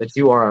know that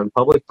you are on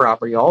public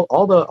property.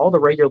 All the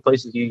regular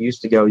places you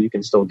used to go, you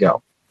can still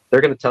go.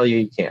 They're going to tell you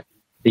you can't.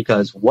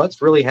 Because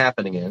what's really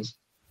happening is,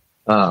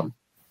 and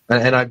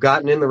I've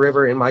gotten in the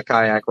river in my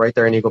kayak right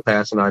there in Eagle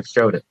Pass, and I've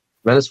showed it.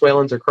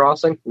 Venezuelans are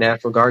crossing,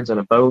 National Guard's in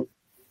a boat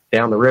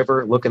down the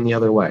river looking the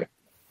other way.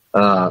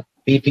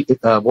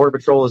 Border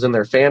Patrol is in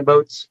their fan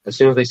boats. As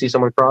soon as they see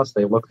someone cross,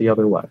 they look the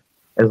other way.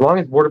 As long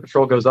as Border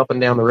Patrol goes up and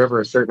down the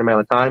river a certain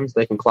amount of times,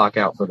 they can clock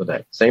out for the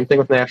day. Same thing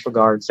with National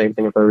Guard, same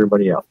thing with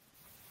everybody else.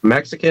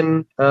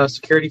 Mexican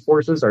security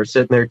forces are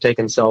sitting there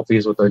taking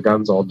selfies with their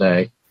guns all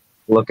day,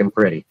 looking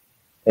pretty.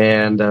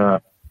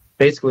 And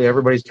basically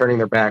everybody's turning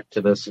their back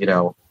to this,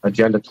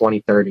 Agenda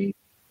 2030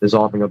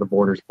 dissolving of the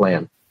borders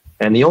plan.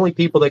 And the only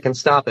people that can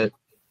stop it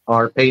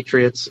are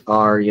patriots,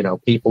 are,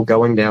 people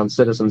going down,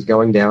 citizens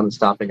going down and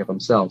stopping it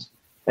themselves.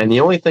 And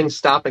the only thing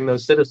stopping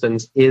those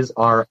citizens is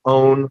our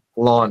own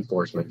law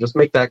enforcement. Just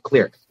make that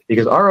clear,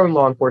 because our own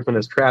law enforcement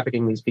is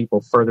trafficking these people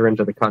further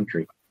into the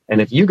country.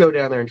 And if you go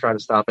down there and try to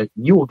stop it,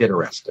 you will get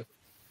arrested.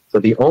 So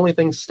the only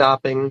thing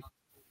stopping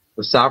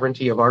the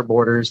sovereignty of our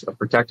borders, of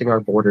protecting our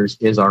borders,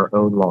 is our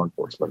own law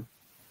enforcement.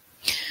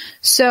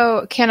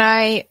 So can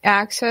I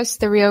access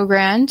the Rio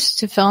Grande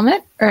to film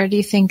it? Or do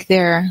you think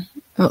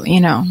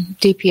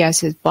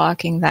DPS is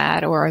blocking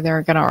that, or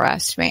they're going to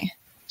arrest me?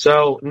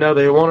 So, no,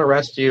 they won't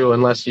arrest you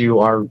unless you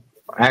are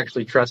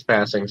actually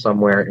trespassing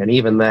somewhere. And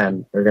even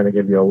then, they're going to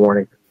give you a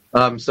warning.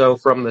 So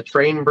from the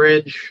train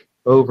bridge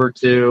over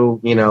to,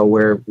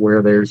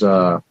 where there's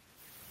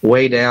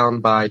way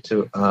down by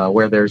to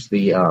where there's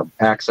the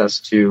access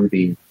to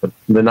the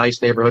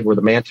nice neighborhood where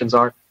the mansions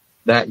are,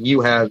 that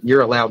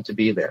you're allowed to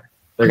be there.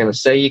 They're going to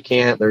say you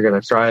can't. They're going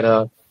to try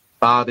to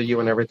bother you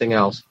and everything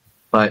else.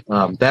 But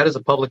that is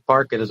a public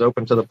park. It is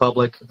open to the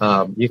public.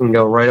 You can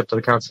go right up to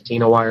the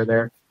Concertina wire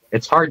there.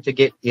 It's hard to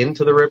get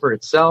into the river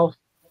itself.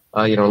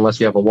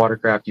 Unless you have a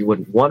watercraft, you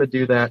wouldn't want to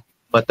do that.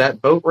 But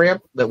that boat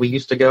ramp that we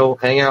used to go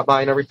hang out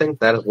by and everything,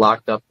 that is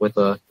locked up with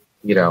a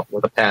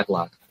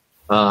padlock.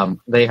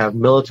 They have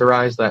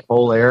militarized that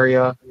whole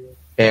area,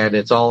 and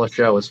it's all a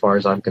show as far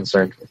as I'm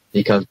concerned,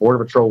 because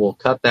Border Patrol will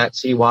cut that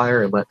sea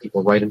wire and let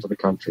people right into the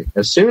country.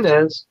 As soon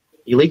as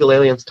illegal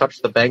aliens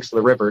touch the banks of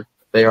the river,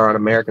 they are on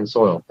American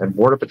soil. And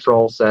Border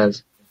Patrol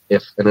says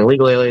if an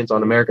illegal alien's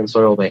on American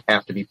soil, they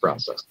have to be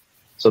processed.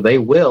 So they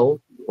will,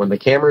 when the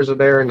cameras are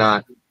there or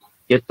not,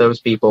 get those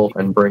people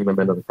and bring them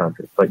into the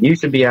country. But you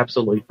should be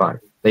absolutely fine.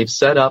 They've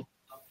set up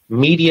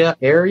media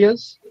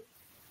areas,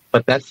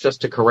 but that's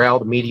just to corral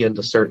the media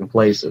into certain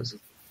places.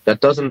 That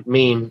doesn't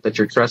mean that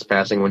you're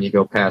trespassing when you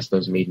go past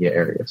those media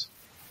areas.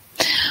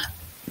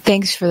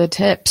 Thanks for the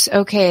tips.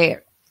 Okay.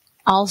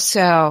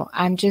 Also,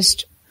 I'm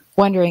just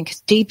wondering,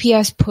 because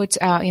DPS puts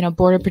out,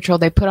 Border Patrol,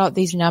 they put out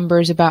these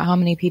numbers about how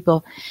many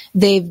people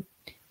they've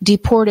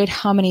deported,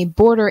 how many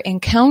border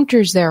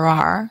encounters there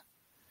are.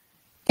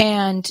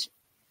 And,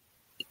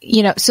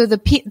 so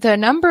the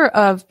number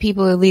of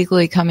people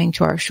illegally coming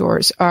to our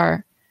shores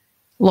are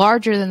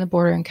larger than the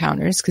border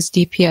encounters, because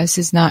DPS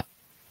is not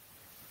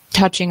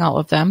touching all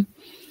of them.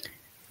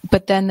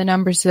 But then the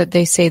numbers that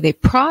they say they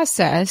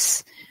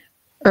process,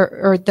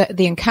 or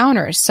the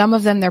encounters, some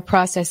of them they're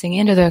processing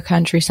into the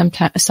country,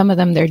 some of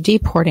them they're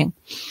deporting.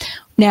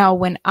 Now,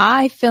 when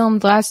I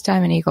filmed last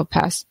time in Eagle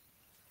Pass,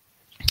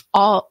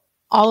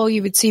 all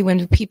you would see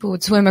when people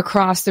would swim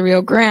across the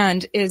Rio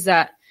Grande is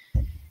that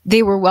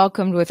they were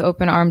welcomed with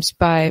open arms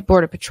by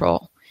Border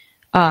Patrol.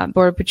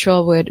 Border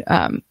Patrol would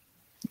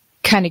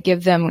kind of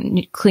give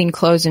them clean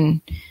clothes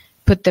and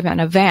put them in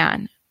a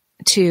van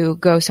to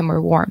go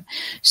somewhere warm.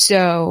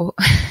 So,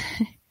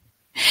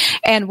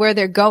 and where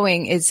they're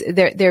going is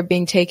they're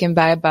being taken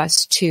by a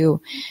bus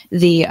to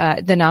the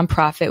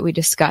nonprofit we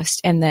discussed,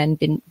 and then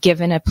been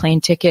given a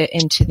plane ticket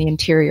into the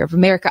interior of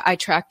America. I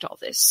tracked all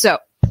this. So,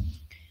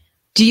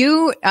 do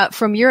you,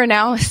 from your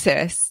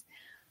analysis,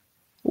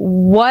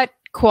 what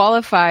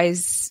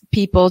qualifies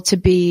people to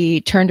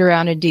be turned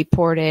around and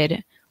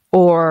deported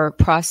or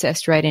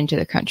processed right into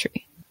the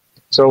country?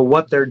 So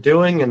what they're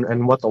doing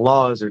and what the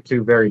law is are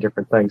two very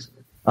different things.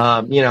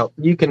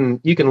 You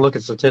can look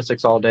at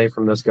statistics all day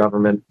from this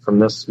government, from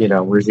this,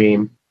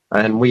 regime,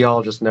 and we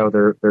all just know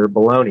they're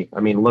baloney.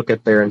 I mean, look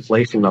at their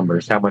inflation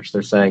numbers, how much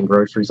they're saying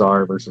groceries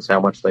are versus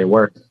how much they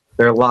were.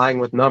 They're lying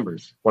with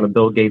numbers. One of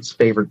Bill Gates'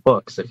 favorite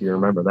books, if you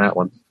remember that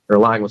one. They're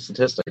lying with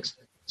statistics.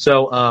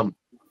 So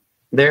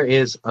there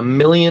is a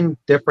million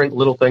different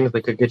little things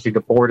that could get you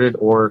deported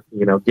or,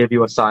 give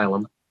you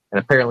asylum, and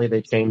apparently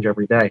they change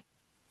every day.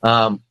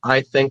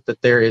 I think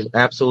that there is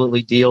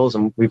absolutely deals,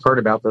 and we've heard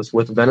about this,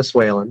 with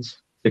Venezuelans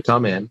to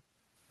come in.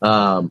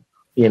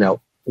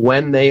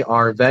 When they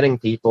are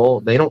vetting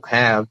people, they don't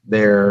have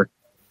their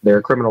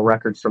criminal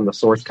records from the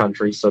source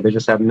country, so they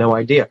just have no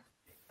idea.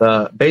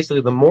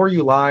 Basically, the more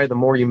you lie, the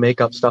more you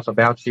make up stuff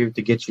about you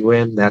to get you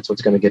in, that's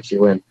what's going to get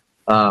you in.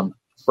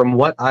 From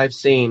what I've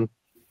seen,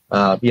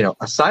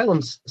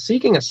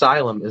 seeking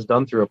asylum is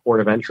done through a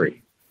port of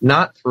entry,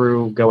 not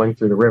through going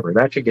through the river.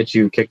 That should get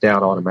you kicked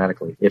out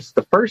automatically. If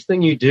the first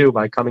thing you do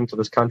by coming to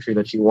this country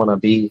that you want to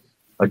be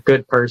a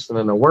good person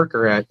and a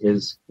worker at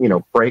is,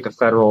 break a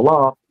federal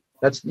law,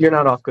 you're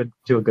not off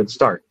to a good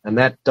start. And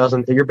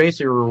you're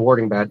basically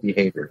rewarding bad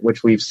behavior,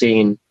 which we've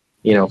seen,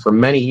 for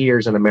many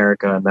years in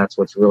America, and that's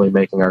what's really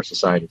making our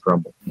society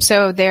crumble.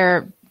 So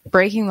they're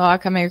breaking law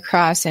coming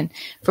across, and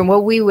from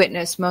what we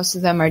witnessed, most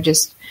of them are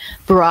just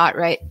brought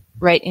right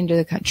into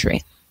the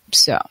country.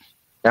 So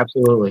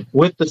absolutely.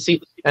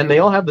 And they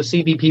all have the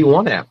CBP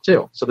One app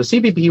too. So the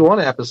CBP One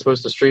app is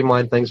supposed to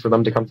streamline things for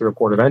them to come through a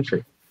port of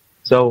entry.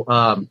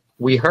 So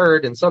we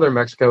heard in southern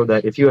Mexico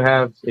that if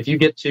you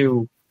get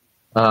to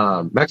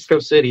Mexico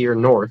City or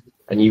north,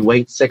 and you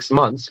wait 6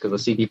 months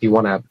because the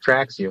CBP-1 app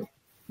tracks you,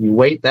 you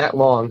wait that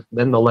long,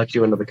 then they'll let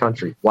you into the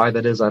country. Why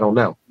that is, I don't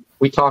know.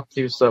 We talked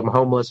to some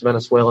homeless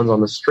Venezuelans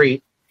on the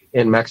street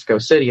in Mexico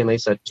City, and they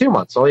said 2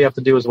 months. All you have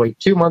to do is wait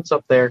 2 months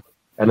up there,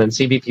 and then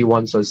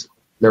CBP-1 says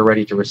they're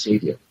ready to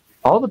receive you.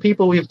 All the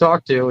people we've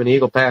talked to in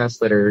Eagle Pass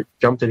that are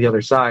jumped to the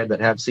other side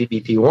that have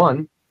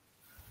CBP-1,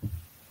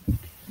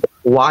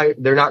 why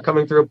they're not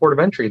coming through a port of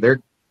entry?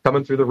 They're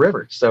coming through the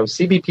river. So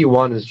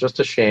CBP-1 is just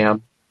a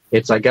sham.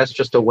 It's, I guess,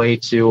 just a way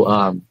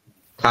to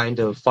kind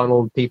of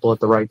funnel people at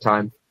the right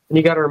time. And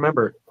you got to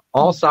remember,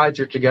 all sides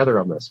are together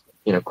on this.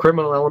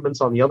 Criminal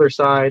elements on the other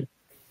side,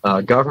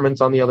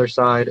 governments on the other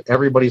side.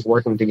 Everybody's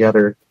working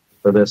together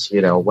for this,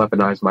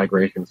 weaponized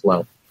migration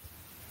flow.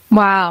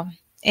 Wow.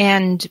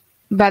 And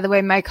by the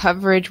way, my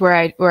coverage where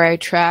I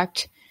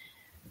tracked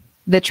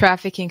the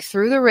trafficking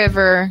through the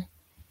river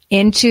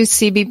into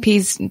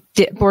CBP's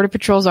Border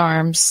Patrol's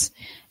arms,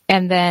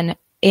 and then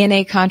in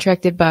a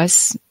contracted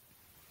bus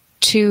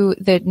to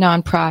the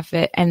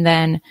nonprofit, and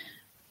then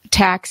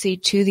taxi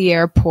to the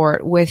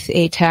airport with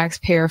a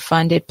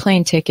taxpayer-funded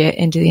plane ticket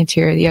into the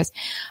interior of the U.S.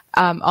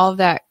 All of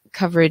that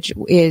coverage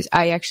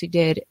I actually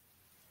did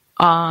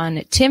on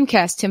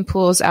Timcast, Tim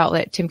Pool's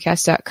outlet,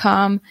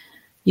 timcast.com.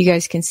 You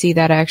guys can see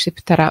that. I actually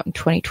put that out in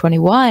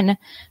 2021,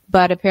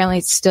 but apparently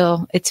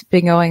it's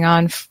been going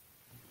on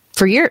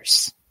for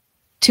years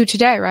to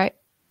today, right?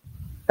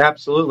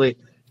 Absolutely.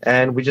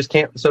 And we just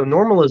can't. So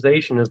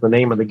normalization is the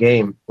name of the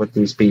game with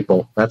these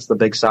people. That's the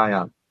big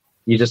psyop.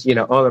 You just,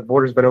 the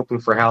border's been open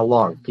for how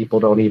long? People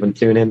don't even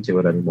tune into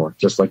it anymore,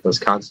 just like this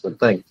constant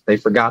thing. They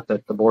forgot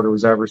that the border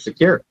was ever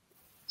secure.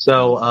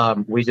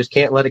 So we just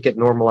can't let it get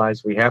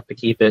normalized. We have to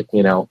keep it,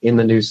 in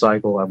the news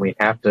cycle, and we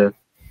have to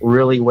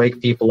really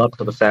wake people up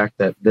to the fact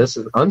that this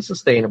is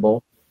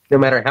unsustainable. No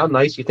matter how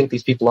nice you think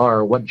these people are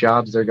or what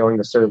jobs they're going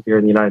to serve here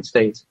in the United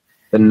States,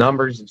 the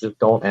numbers just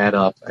don't add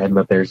up, and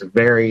that there's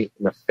very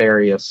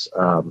nefarious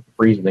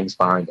reasonings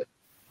behind it.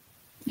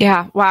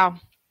 Yeah, wow.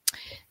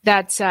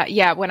 That's,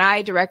 when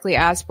I directly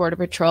asked Border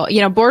Patrol,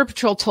 Border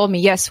Patrol told me,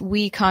 yes,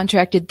 we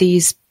contracted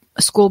these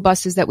school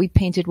buses that we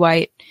painted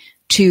white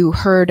to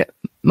herd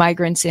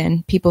migrants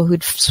in, people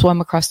who'd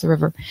swum across the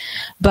river.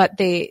 But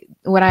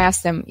when I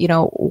asked them,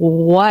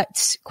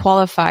 what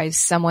qualifies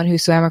someone who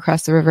swam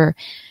across the river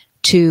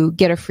to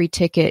get a free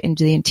ticket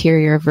into the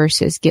interior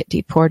versus get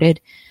deported,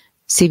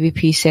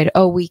 CBP said,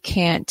 we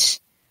can't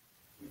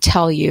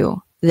tell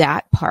you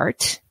that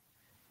part.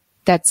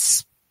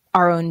 That's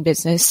our own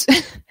business.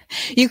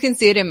 You can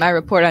see it in my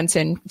report on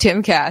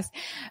Timcast.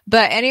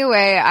 But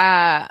anyway,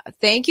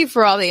 thank you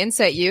for all the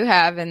insight you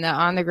have and the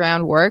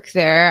on-the-ground work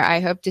there. I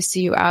hope to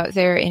see you out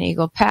there in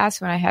Eagle Pass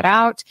when I head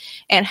out.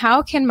 And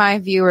how can my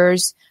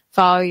viewers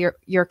follow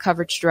your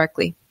coverage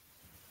directly?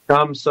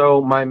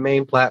 So my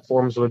main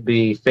platforms would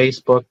be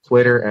Facebook,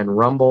 Twitter, and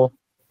Rumble.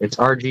 It's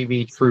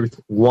RGV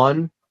Truth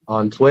 1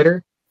 on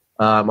Twitter.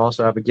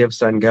 Also have a Give,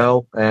 Send,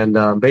 Go.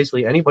 And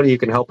basically anybody you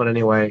can help in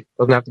any way.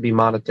 Doesn't have to be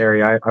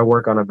monetary. I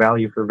work on a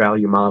value for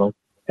value model.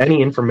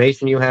 Any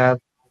information you have,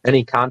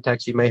 any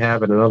contacts you may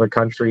have in another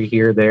country,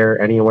 here, there,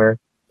 anywhere,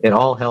 it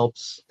all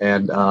helps.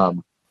 And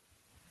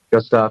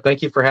just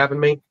thank you for having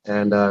me.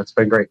 And it's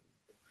been great.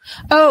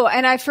 Oh,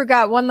 and I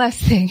forgot one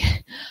last thing.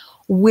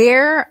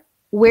 Where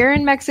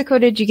in Mexico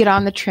did you get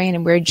on the train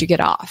and where did you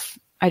get off?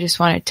 I just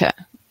wanted to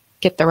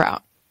get the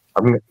route.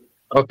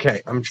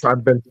 Okay,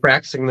 I've been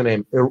practicing the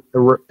name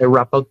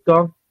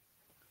Irapuato,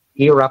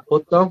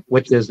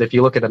 which is, if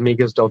you look at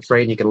Amigos del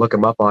Tren, you can look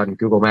them up on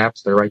Google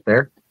Maps. They're right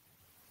there.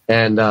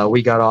 And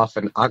we got off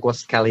in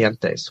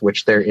Aguascalientes,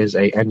 which there is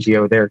a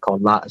NGO there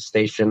called La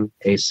Station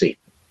AC.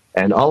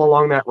 And all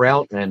along that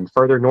route and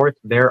further north,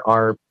 there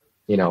are,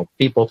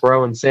 people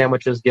throwing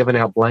sandwiches, giving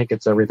out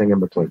blankets, everything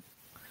in between.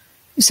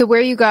 So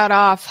where you got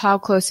off, how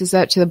close is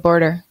that to the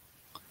border?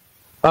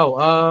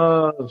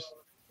 Over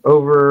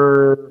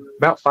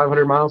about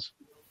 500 miles.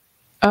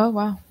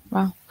 Oh,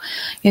 wow.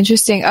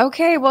 Interesting.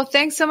 Okay, well,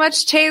 thanks so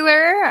much,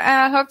 Taylor.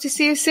 Hope to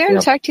see you soon.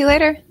 Yep. Talk to you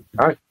later.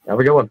 All right, have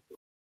a good one.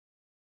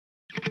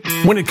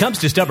 When it comes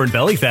to stubborn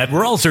belly fat,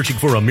 we're all searching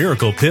for a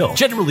miracle pill.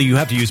 Generally, you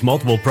have to use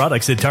multiple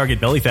products that target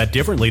belly fat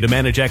differently to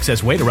manage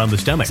excess weight around the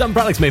stomach. Some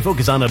products may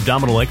focus on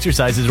abdominal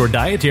exercises or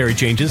dietary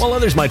changes, while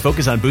others might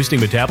focus on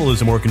boosting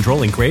metabolism or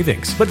controlling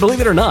cravings. But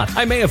believe it or not,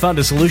 I may have found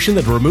a solution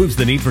that removes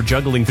the need for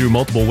juggling through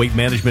multiple weight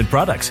management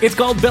products. It's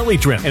called Belly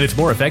Trim, and it's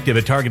more effective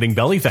at targeting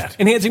belly fat,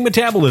 enhancing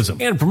metabolism,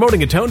 and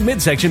promoting a toned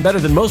midsection better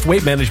than most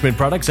weight management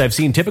products I've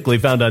seen typically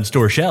found on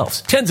store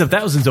shelves. Tens of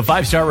thousands of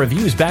 5-star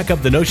reviews back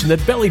up the notion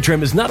that Belly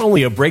Trim is not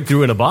only a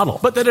breakthrough in a bottle,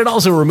 but that it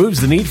also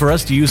removes the need for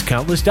us to use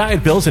countless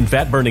diet pills and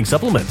fat-burning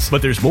supplements.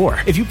 But there's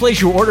more. If you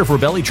place your order for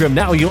Belly Trim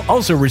now, you'll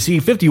also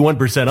receive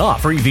 51%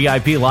 off, free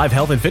VIP live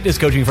health and fitness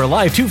coaching for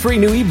life, 2 free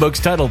new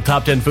ebooks titled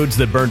Top 10 Foods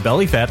That Burn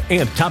Belly Fat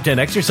and Top 10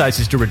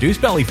 Exercises to Reduce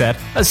Belly Fat,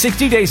 a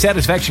 60-day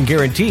satisfaction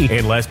guarantee,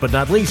 and last but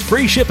not least,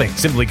 free shipping.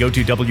 Simply go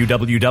to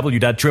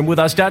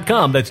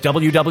www.trimwithus.com. That's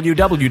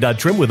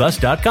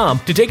www.trimwithus.com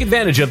to take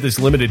advantage of this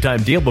limited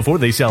time deal before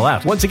they sell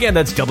out. Once again,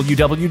 that's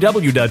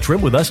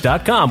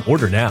www.trimwithus.com. Order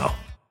Order now.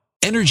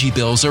 Energy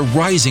bills are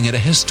rising at a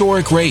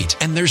historic rate,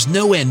 and there's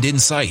no end in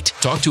sight.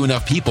 Talk to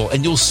enough people,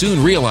 and you'll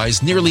soon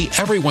realize nearly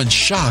everyone's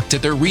shocked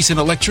at their recent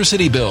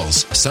electricity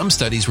bills. Some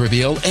studies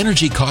reveal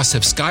energy costs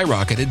have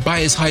skyrocketed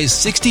by as high as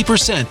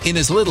 60% in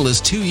as little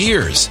as 2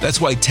 years. That's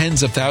why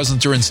tens of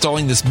thousands are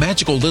installing this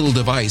magical little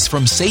device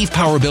from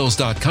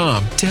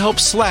SavePowerBills.com to help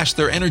slash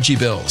their energy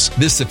bills.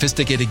 This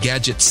sophisticated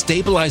gadget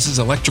stabilizes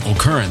electrical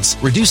currents,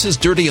 reduces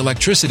dirty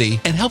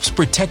electricity, and helps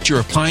protect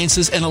your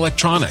appliances and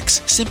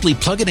electronics. Simply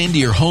plug it into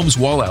your home's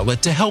wall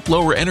outlet to help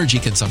lower energy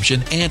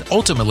consumption and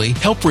ultimately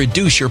help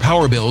reduce your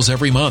power bills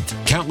every month.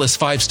 Countless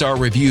 5-star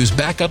reviews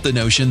back up the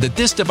notion that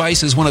this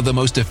device is one of the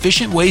most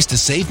efficient ways to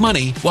save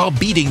money while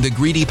beating the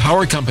greedy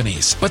power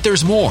companies. But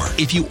there's more.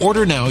 If you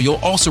order now, you'll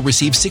also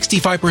receive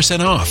 65%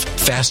 off,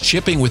 fast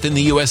shipping within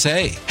the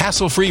USA,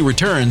 hassle-free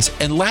returns,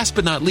 and last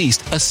but not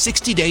least, a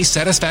 60-day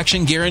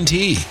satisfaction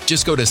guarantee.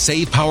 Just go to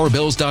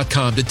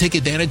SavePowerBills.com to take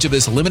advantage of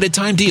this limited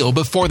time deal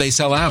before they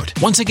sell out.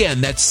 Once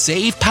again, that's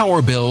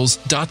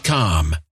SavePowerBills.com.